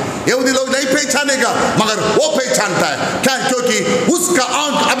पहचाना, यहूदी लोग नहीं पहचानेगा, मगर वो पहचानता है, क्या, क्योंकि उसका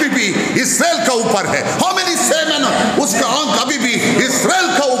आंख अभी भी इसराइल का ऊपर है। हाउ मेनी से मैन, उसका आंख अभी भी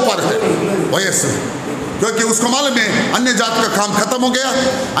इसराइल का ऊपर है, वैसे क्योंकि उसको मालूम है अन्य जात का काम खत्म हो गया,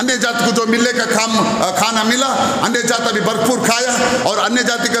 अन्य जात को जो मिलने का खाना मिला, अन्य जात अभी भरपूर खाया, और अन्य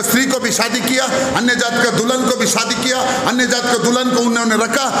जाति का स्त्री को भी शादी किया, अन्य जात का दुल्हन को भी शादी किया, अन्य जात का दुल्हन को उन्होंने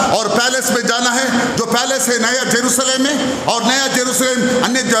रखा, और पैलेस में जाना है, जो पैलेस है नया जेरूसलम में, और नया जेरूसलम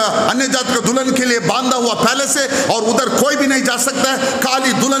अन्य जात का दुल्हन के लिए बांधा हुआ पैलेस है, और उधर कोई भी नहीं जा सकता है,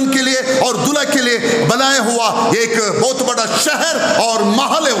 खाली दुल्हन के लिए और दूल्हा के लिए बनाया हुआ एक बहुत बड़ा शहर और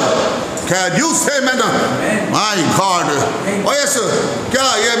महल है। Can you say amen? My God, वैसे क्या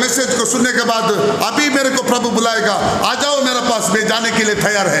ये मैसेज को सुनने के बाद अभी मेरे को प्रभु बुलाएगा, आ जाओ मेरे पास, मैं जाने के लिए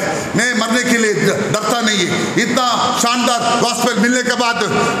तैयार है, मैं मरने के लिए डरता नहीं है। इतना शानदार गॉस्पेल मिलने के बाद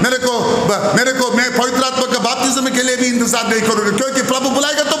मेरे को मैं पवित्र आत्मा का बपतिस्मा के लिए भी इंतजार नहीं करूँगा, क्योंकि प्रभु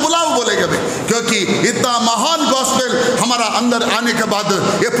बुलाएगा तो बुलाओ बोलेगा मैं, क्योंकि इतना महान गॉस्पेल हमारा अंदर आने के बाद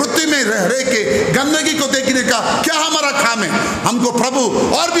ये पृथ्वी में रह के गंदगी को देखने का क्या हमारा काम है? हमको प्रभु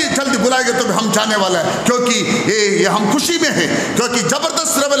और भी जल्दी बुलाएगा तो हम जाने वाला है, क्योंकि ये हम खुशी में है, क्योंकि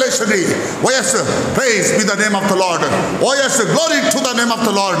जबरदस्त रेवलेशन है। ओ yes, praise be the name of the Lord. O yes, glory to the name of the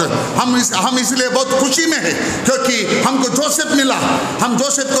Lord. हम इसलिए बहुत खुशी में है क्योंकि हमको जोसेफ मिला। हम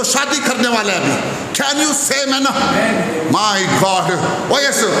जोसेफ को शादी करने वाले हैं अभी। Can you say amen? My God. Oh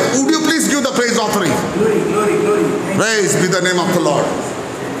yes, would you please give the praise offering? Glory, glory, glory. Praise be the name of the Lord.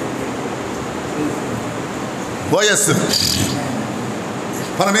 Oh yes.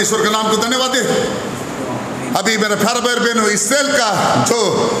 परमेश्वर के नाम को धन्यवाद दे। अभी मेरा प्यारा भाई बहनों, इसराइल का जो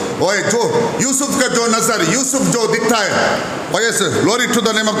यूसुफ का जो नजर, यूसुफ जो दिखता है, oh yes, glory to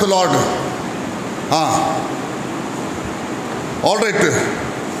the name of the Lord. हाँ, all right.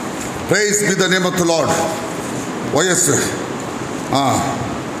 Praise be the name of the Lord. Oh yes.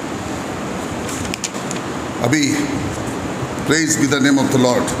 अभी praise be the name of the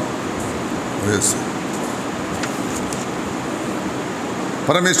Lord. Oh yes.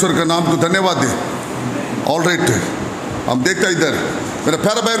 परमेश्वर का नाम को धन्यवाद दे। All right. हम देखते हैं इधर मेरा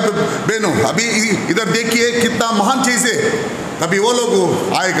प्यारा भाई बहनों, अभी इधर देखिए कितना महान चीज है। तभी वो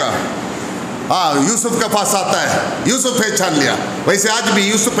लोग आएगा। यूसुफ के पास आता है, यूसुफ पहचान लिया। वैसे आज भी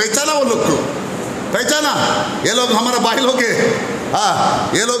यूसुफ पहचाना, वो लोग को पहचाना। ये लोग हमारा भाई लोग है।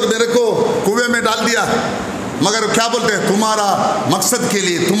 ये लोग मेरे को कुएं में डाल दिया, मगर क्या बोलते हैं, तुम्हारा मकसद के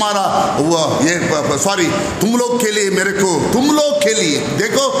लिए, तुम्हारा तुम लोग के लिए, मेरे को तुम लोग के लिए।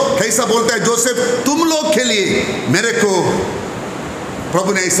 देखो कैसा बोलता है जोसेफ, तुम लोग के लिए मेरे को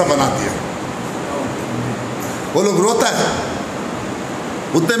प्रभु ने ऐसा बना दिया। वो लोग रोता है,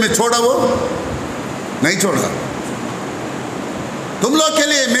 उतने में छोड़ा, वो नहीं छोड़ा। तुम लोग के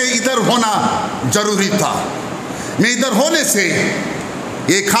लिए मैं इधर होना जरूरी था। मैं इधर होने से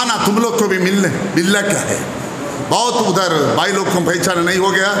ये खाना तुम लोग को भी मिलना क्या है। बहुत उधर भाई लोग को पहचान नहीं हो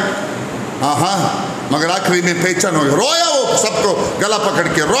गया। हाँ, मगर आखिरी में पहचान हो गया। रोया, वो सबको गला पकड़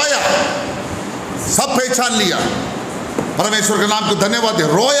के रोया, सब पहचान लिया। परमेश्वर के नाम को धन्यवाद है।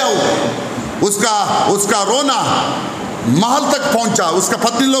 रोया वो, उसका रोना महल तक पहुंचा। उसका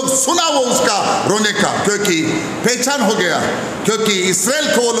पत्नी लोग सुना वो उसका रोने का, क्योंकि पहचान हो गया। क्योंकि इसराइल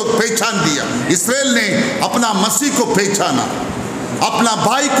को वो लोग पहचान दिया। इसराइल ने अपना मसीह को पहचाना, अपना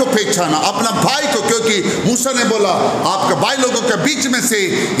भाई को पहचाना, अपना भाई को। क्योंकि मूसा ने बोला, आपका भाई लोगों के बीच में से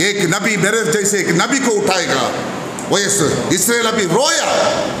एक नबी, मेरे जैसे एक नबी को उठाएगा। वो इसराइल अभी रोया,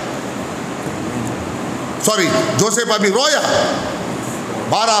 जोसेफ अभी रोया।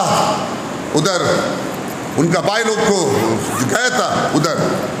 12 उधर उनका भाई लोग को गया था उधर,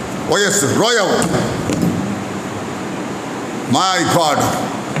 वो रोया वो। माय गॉड,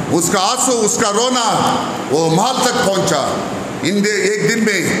 उसका आंसू, उसका रोना वो महल तक पहुंचा। एक दिन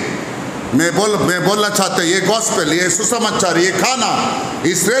में मैं बोलना चाहता हूँ, ये गॉस्पेल, ये सुसमाचार, ये खाना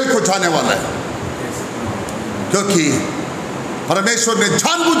इसराइल को जाने वाला है। क्योंकि परमेश्वर ने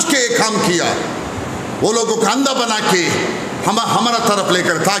जानबूझ के एक काम किया, वो लोगों को अंधा बना के हमारा तरफ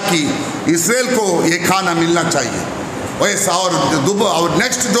लेकर, ताकि इसराइल को ये खाना मिलना चाहिए। वैसा और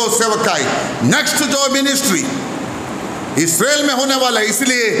नेक्स्ट जो सेवकाई, नेक्स्ट जो मिनिस्ट्री इसराइल में होने वाला है।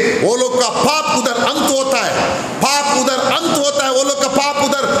 इसलिए वो लोग का पाप उधर अंत होता है, पाप उधर अंत होता है। वो लोग का पाप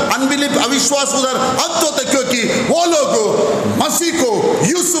उधर, अनबिलीफ, अविश्वास उधर अंत होता है। क्योंकि वो लोग मसीह को,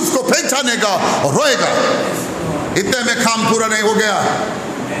 यूसुफ को पहचानेगा और रोएगा। इतने में काम पूरा नहीं हो गया।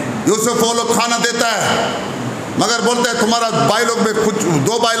 यूसुफ वो लोग खाना देता है, मगर बोलता है तुम्हारा भाई लोग में कुछ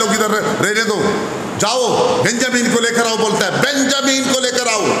 2 भाई लोग इधर रहने दो, जाओ बेंजामिन को लेकर आओ। बोलता है बेंजामिन को लेकर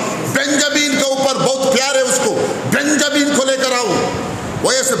आओ। बेंजामिन के ऊपर बहुत प्यार है उसको, बेंजामिन को लेकर आओ।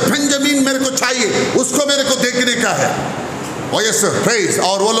 वो ऐसे बेंजामिन मेरे को चाहिए, उसको मेरे को देखने का है। वो ऐसे प्रेज।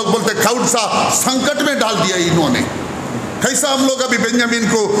 और वो लोग बोलते कौन सा संकट में डाल दिया इन्होंने। कैसा हम लोग अभी बेंजामिन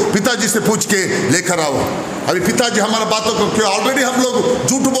को पिताजी से पूछ के लेकर आओ। अभी पिताजी हमारा बातों को क्यों, ऑलरेडी हम लोग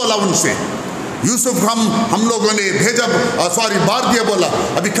झूठ बोला उनसे। यूसुफ हम लोगों ने भेजा, मार दिया बोला।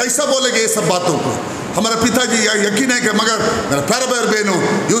 अभी कैसा बोलेंगे ये सब बातों को? हमारा पिताजी यकीन है कि, मगर मेरा प्यारा भाई बहनों,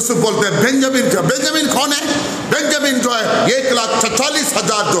 यूसुफ बोलते हैं बेंजामिन कौन है? बेंजामिन जो है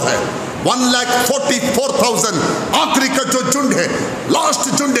 1,44,000 जो है, 1,44,000 आखिरी का जो झुंड है, लास्ट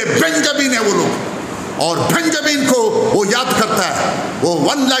झुंड है, बेंजामिन है वो लोग। और बेंजामिन को वो याद करता है, वो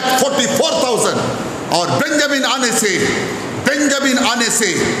 1,44,000। और बेंजामिन आने से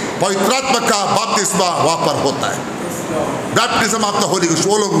पवित्र आत्मा का बपतिस्मा वहां पर होता है। Baptism of the Holi ghost.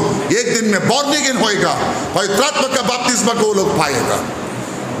 वो लोग एक दिन में बॉर्न अगेन होएगा, पवित्र आत्मा का बपतिस्मा को वो लोग पाएगा।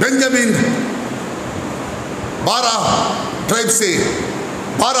 बेंजामिन 12 ट्राइब से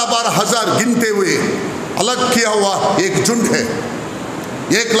 12,000 गिनते हुए अलग किया हुआ एक झुंड है।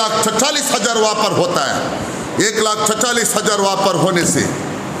 1,46,000 वहां पर होता है। 1,46,000 वहाँ पर होने से,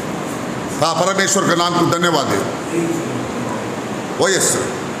 हाँ परमेश्वर के नाम को धन्यवाद दे। ओ यस,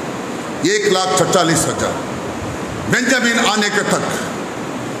 1,46,000 बेंजामिन आने के तक।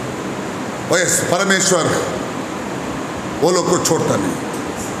 ओ यस, परमेश्वर वो लोग को छोड़ता नहीं।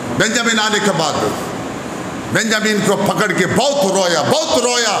 बेंजामिन आने के बाद बेंजामिन को पकड़ के बहुत रोया, बहुत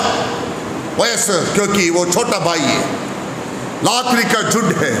रोया। ओ यस, क्योंकि वो छोटा भाई है, आखिरी का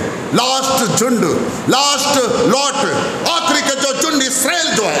झुंड है, लास्ट झुंड, लास्ट लॉट, आखिरी का जो झुंड इस्राएल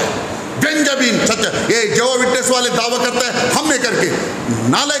जो है, बेंजामिन। सच, ये जो विटनेस वाले दावा करते हैं हमने करके,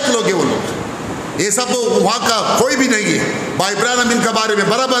 नालायक लोग हैं वो लोग, ये सब वहाँ का कोई भी नहीं है। भाई ब्रैनम इनके बारे में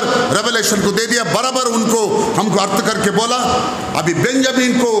बराबर रेवलेशन को दे दिया, बराबर उनको हमको अर्थ करके बोला। अभी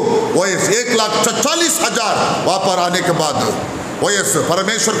बेंजामिन को वो 1,46,000 वहाँ पर आने के बाद वो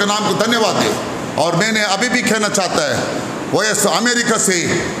परमेश्वर के नाम को धन्यवाद दे। और मैंने अभी भी कहना चाहता है, वो अमेरिका से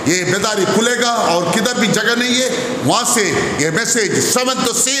ये बेदारी खुलेगा और किधर भी जगह नहीं है, वहाँ से ये मैसेज सेवंथ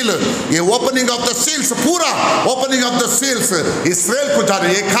सील, ये ओपनिंग ऑफ द सील्स, पूरा ओपनिंग ऑफ द सील्स इस्राएल को जा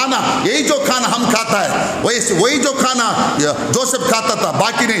रहे। ये खाना, यही जो खाना हम खाता है, वही जो खाना जोसेफ खाता था,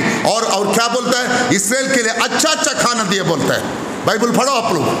 बाकी नहीं। और क्या बोलता है, इस्राएल के लिए अच्छा अच्छा खाना दिए बोलता है। बाइबल पढ़ो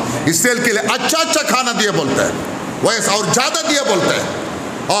आप लोग, इस्राएल के लिए अच्छा अच्छा खाना दिए बोलता है, वैसे और ज़्यादा दिए बोलता है।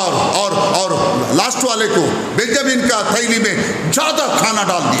 और लास्ट वाले को बेंजामिन का थैली में ज्यादा खाना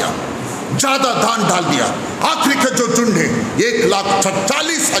डाल दिया, ज्यादा दान डाल दिया। आखिरी का जो झुंड है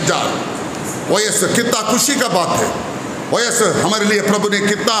 1,46,000। वैसे कितना खुशी का बात है। वैसे हमारे लिए प्रभु ने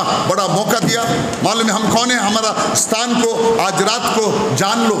कितना बड़ा मौका दिया। मालूम है हम कौन है, हमारा स्थान को आज रात को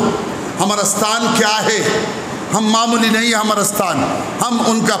जान लो। हमारा स्थान क्या है, हम मामूली नहीं है हमारा स्थान, हम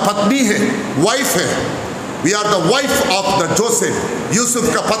उनका पत्नी है, वाइफ है। We are the wife of the Joseph, Yusuf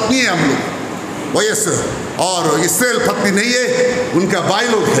का पत्नी है हम लोग। वैसे और इस्राएल पत्नी नहीं है, उनका भाई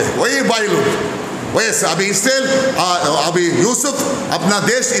लोग है, वही भाई लोग। वैसे अभी इस्राएल, अभी यूसुफ अपना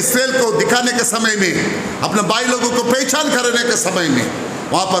देश इस्राएल को दिखाने के समय में, अपने भाई लोगों को पहचान करने के समय में,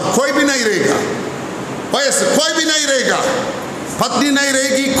 वहाँ पर कोई भी नहीं रहेगा। वैसे कोई भी नहीं रहेगा, पत्नी नहीं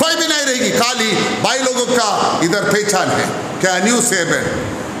रहेगी, कोई भी नहीं रहेगी, खाली भाई लोगों का इधर पहचान है, क्या न्यू सेब है।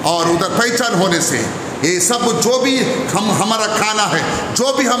 और उधर पहचान होने से ये सब जो भी हमारा खाना है,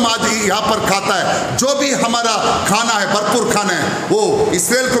 जो भी हम आज यहाँ पर खाता है, जो भी हमारा खाना है, भरपूर खाना है, वो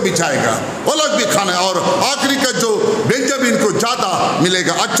इस्राएल को भी जाएगा, वो लोग भी खाना है। और आखिरी का जो बेंजामिन को ज़्यादा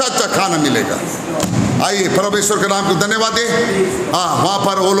मिलेगा, अच्छा अच्छा खाना मिलेगा। आइए परमेश्वर के नाम को धन्यवाद दे। हाँ, वहाँ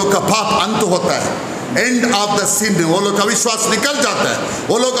पर वो लोग का पाप अंत होता है, एंड ऑफ द सिन। वो लोग का विश्वास निकल जाता है,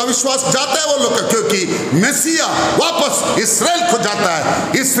 वो लोग का विश्वास जाता है वो लोग का, क्योंकि मेसिया वापस इस्राएल को जाता है,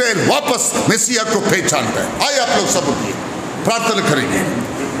 इस्राएल वापस मेसिया को पहचानता है। आइए आप लोग सब उठिए, प्रार्थना करेंगे।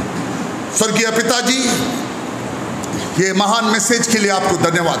 स्वर्गीय पिताजी, ये महान मैसेज के लिए आपको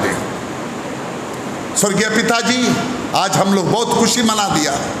धन्यवाद है। स्वर्गीय पिताजी, आज हम लोग बहुत खुशी मना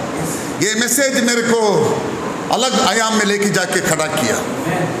दिया। ये मैसेज मेरे को अलग आयाम में लेके जाके खड़ा किया।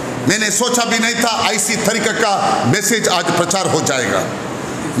 मैंने सोचा भी नहीं था ऐसी तरीके का मैसेज आज प्रचार हो जाएगा।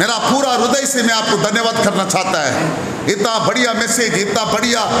 मेरा पूरा हृदय से मैं आपको धन्यवाद करना चाहता है। इतना बढ़िया मैसेज, इतना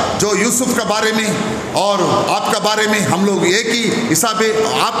बढ़िया जो यूसुफ के बारे में और आपका बारे में, हम लोग एक ही हिसाब है,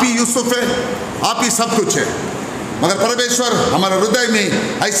 आप ही यूसुफ है, आप ही सब कुछ है। मगर परमेश्वर हमारे हृदय में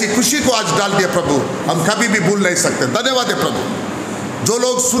ऐसी खुशी को आज डाल दिया प्रभु, हम कभी भी भूल नहीं सकते। धन्यवाद है प्रभु। जो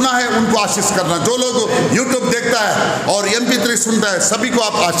लोग सुना है उनको आशीष करना, जो लोग YouTube देखता है और MP3 सुनता है, सभी को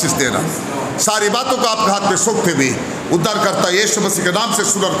आप आशीष देना। सारी बातों को आपके हाथ में सौंपते हुए उद्धार करता यीशु मसीह के नाम से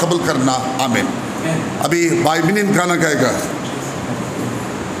सुन और कबूल करना, आमीन। अभी भाई मिनिन गाना गाएगा।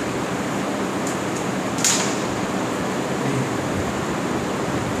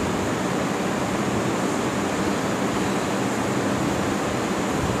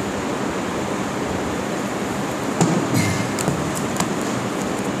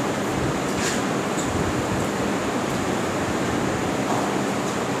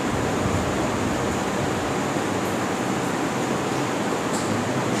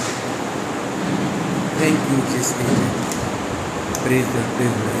 Thank you, Jesus. Amen. Praise the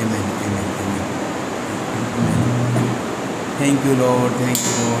Lord. Amen. Amen. Amen. Amen. Thank you, Lord. Thank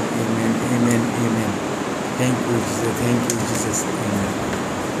you, Lord. Amen. Amen. Amen. Thank you, Jesus. Thank you, Jesus. Amen.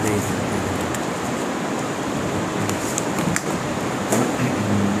 Praise the Lord.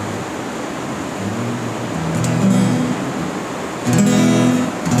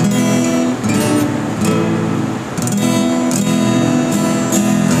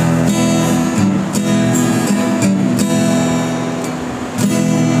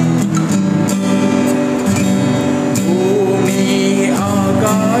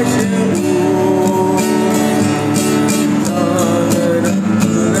 आकाश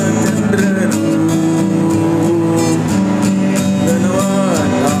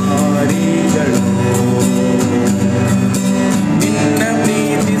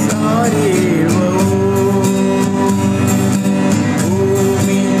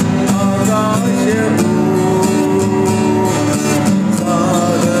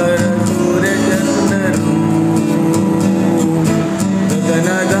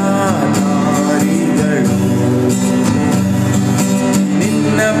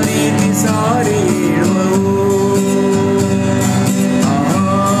ಸಾರಿ ಹೇಳುವವು.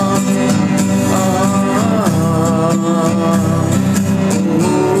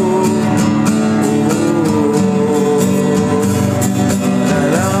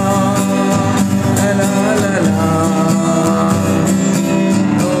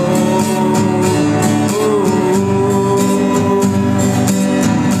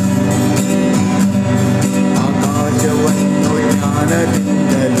 ಆಕಾಶವನ್ನು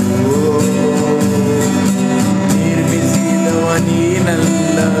ಜ್ಞಾನದಿಂದಲೂ ನಿರ್ಮಿಸಿದವ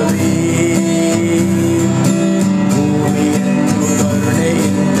ನೀನಲ್ಲವೇ, ಭೂಮಿಯನ್ನು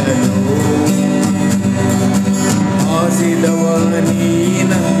ಕರುಣೆಯಿಂದಲೂ ಹಾಸಿದವ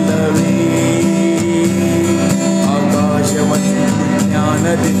ನೀನಲ್ಲವೇ, ಆಕಾಶವನ್ನು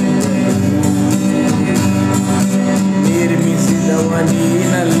ಜ್ಞಾನದಿಂದಲೂ ನಿರ್ಮಿಸಿದವ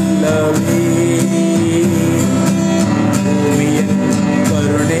ನೀನಲ್ಲವೇ, ಭೂಮಿಯನ್ನು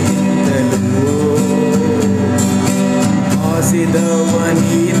ಕರುಣೆಯಿಂದಲೂ ಹಾಸಿದವ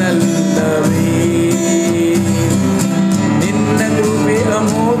ನೀನಲ್ಲವೇ, ನಿನ್ನ ಕೃಪೆ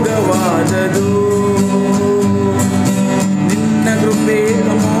ಅಮೋಘವಾದದು, ನಿನ್ನ ಕೃಪೆ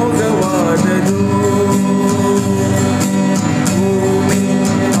ಅಮೋಘವಾದದು, ಭೂಮಿ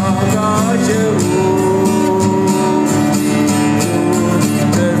ಆಕಾಶವು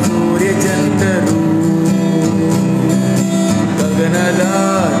ಸೂರ್ಯ ಚಂದ್ರರು ಗಗನದ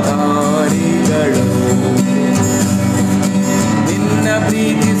ತಾರೆಗಳು ನಿನ್ನ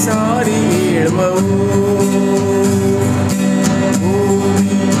ಪ್ರೀತಿ ಸಾರಿ ಹೇಳುವವು.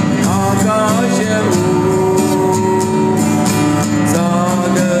 ಭೂಮಿ ಆಕಾಶವು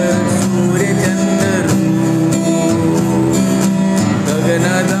ಸಾಗರ ಸೂರ್ಯ ಚಂದ್ರರು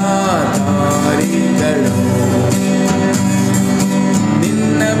ಗಗನದ ತಾರೆಗಳು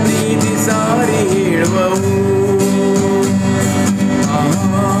ನಿನ್ನ ಪ್ರೀತಿ ಸಾರಿ ಹೇಳುವವು.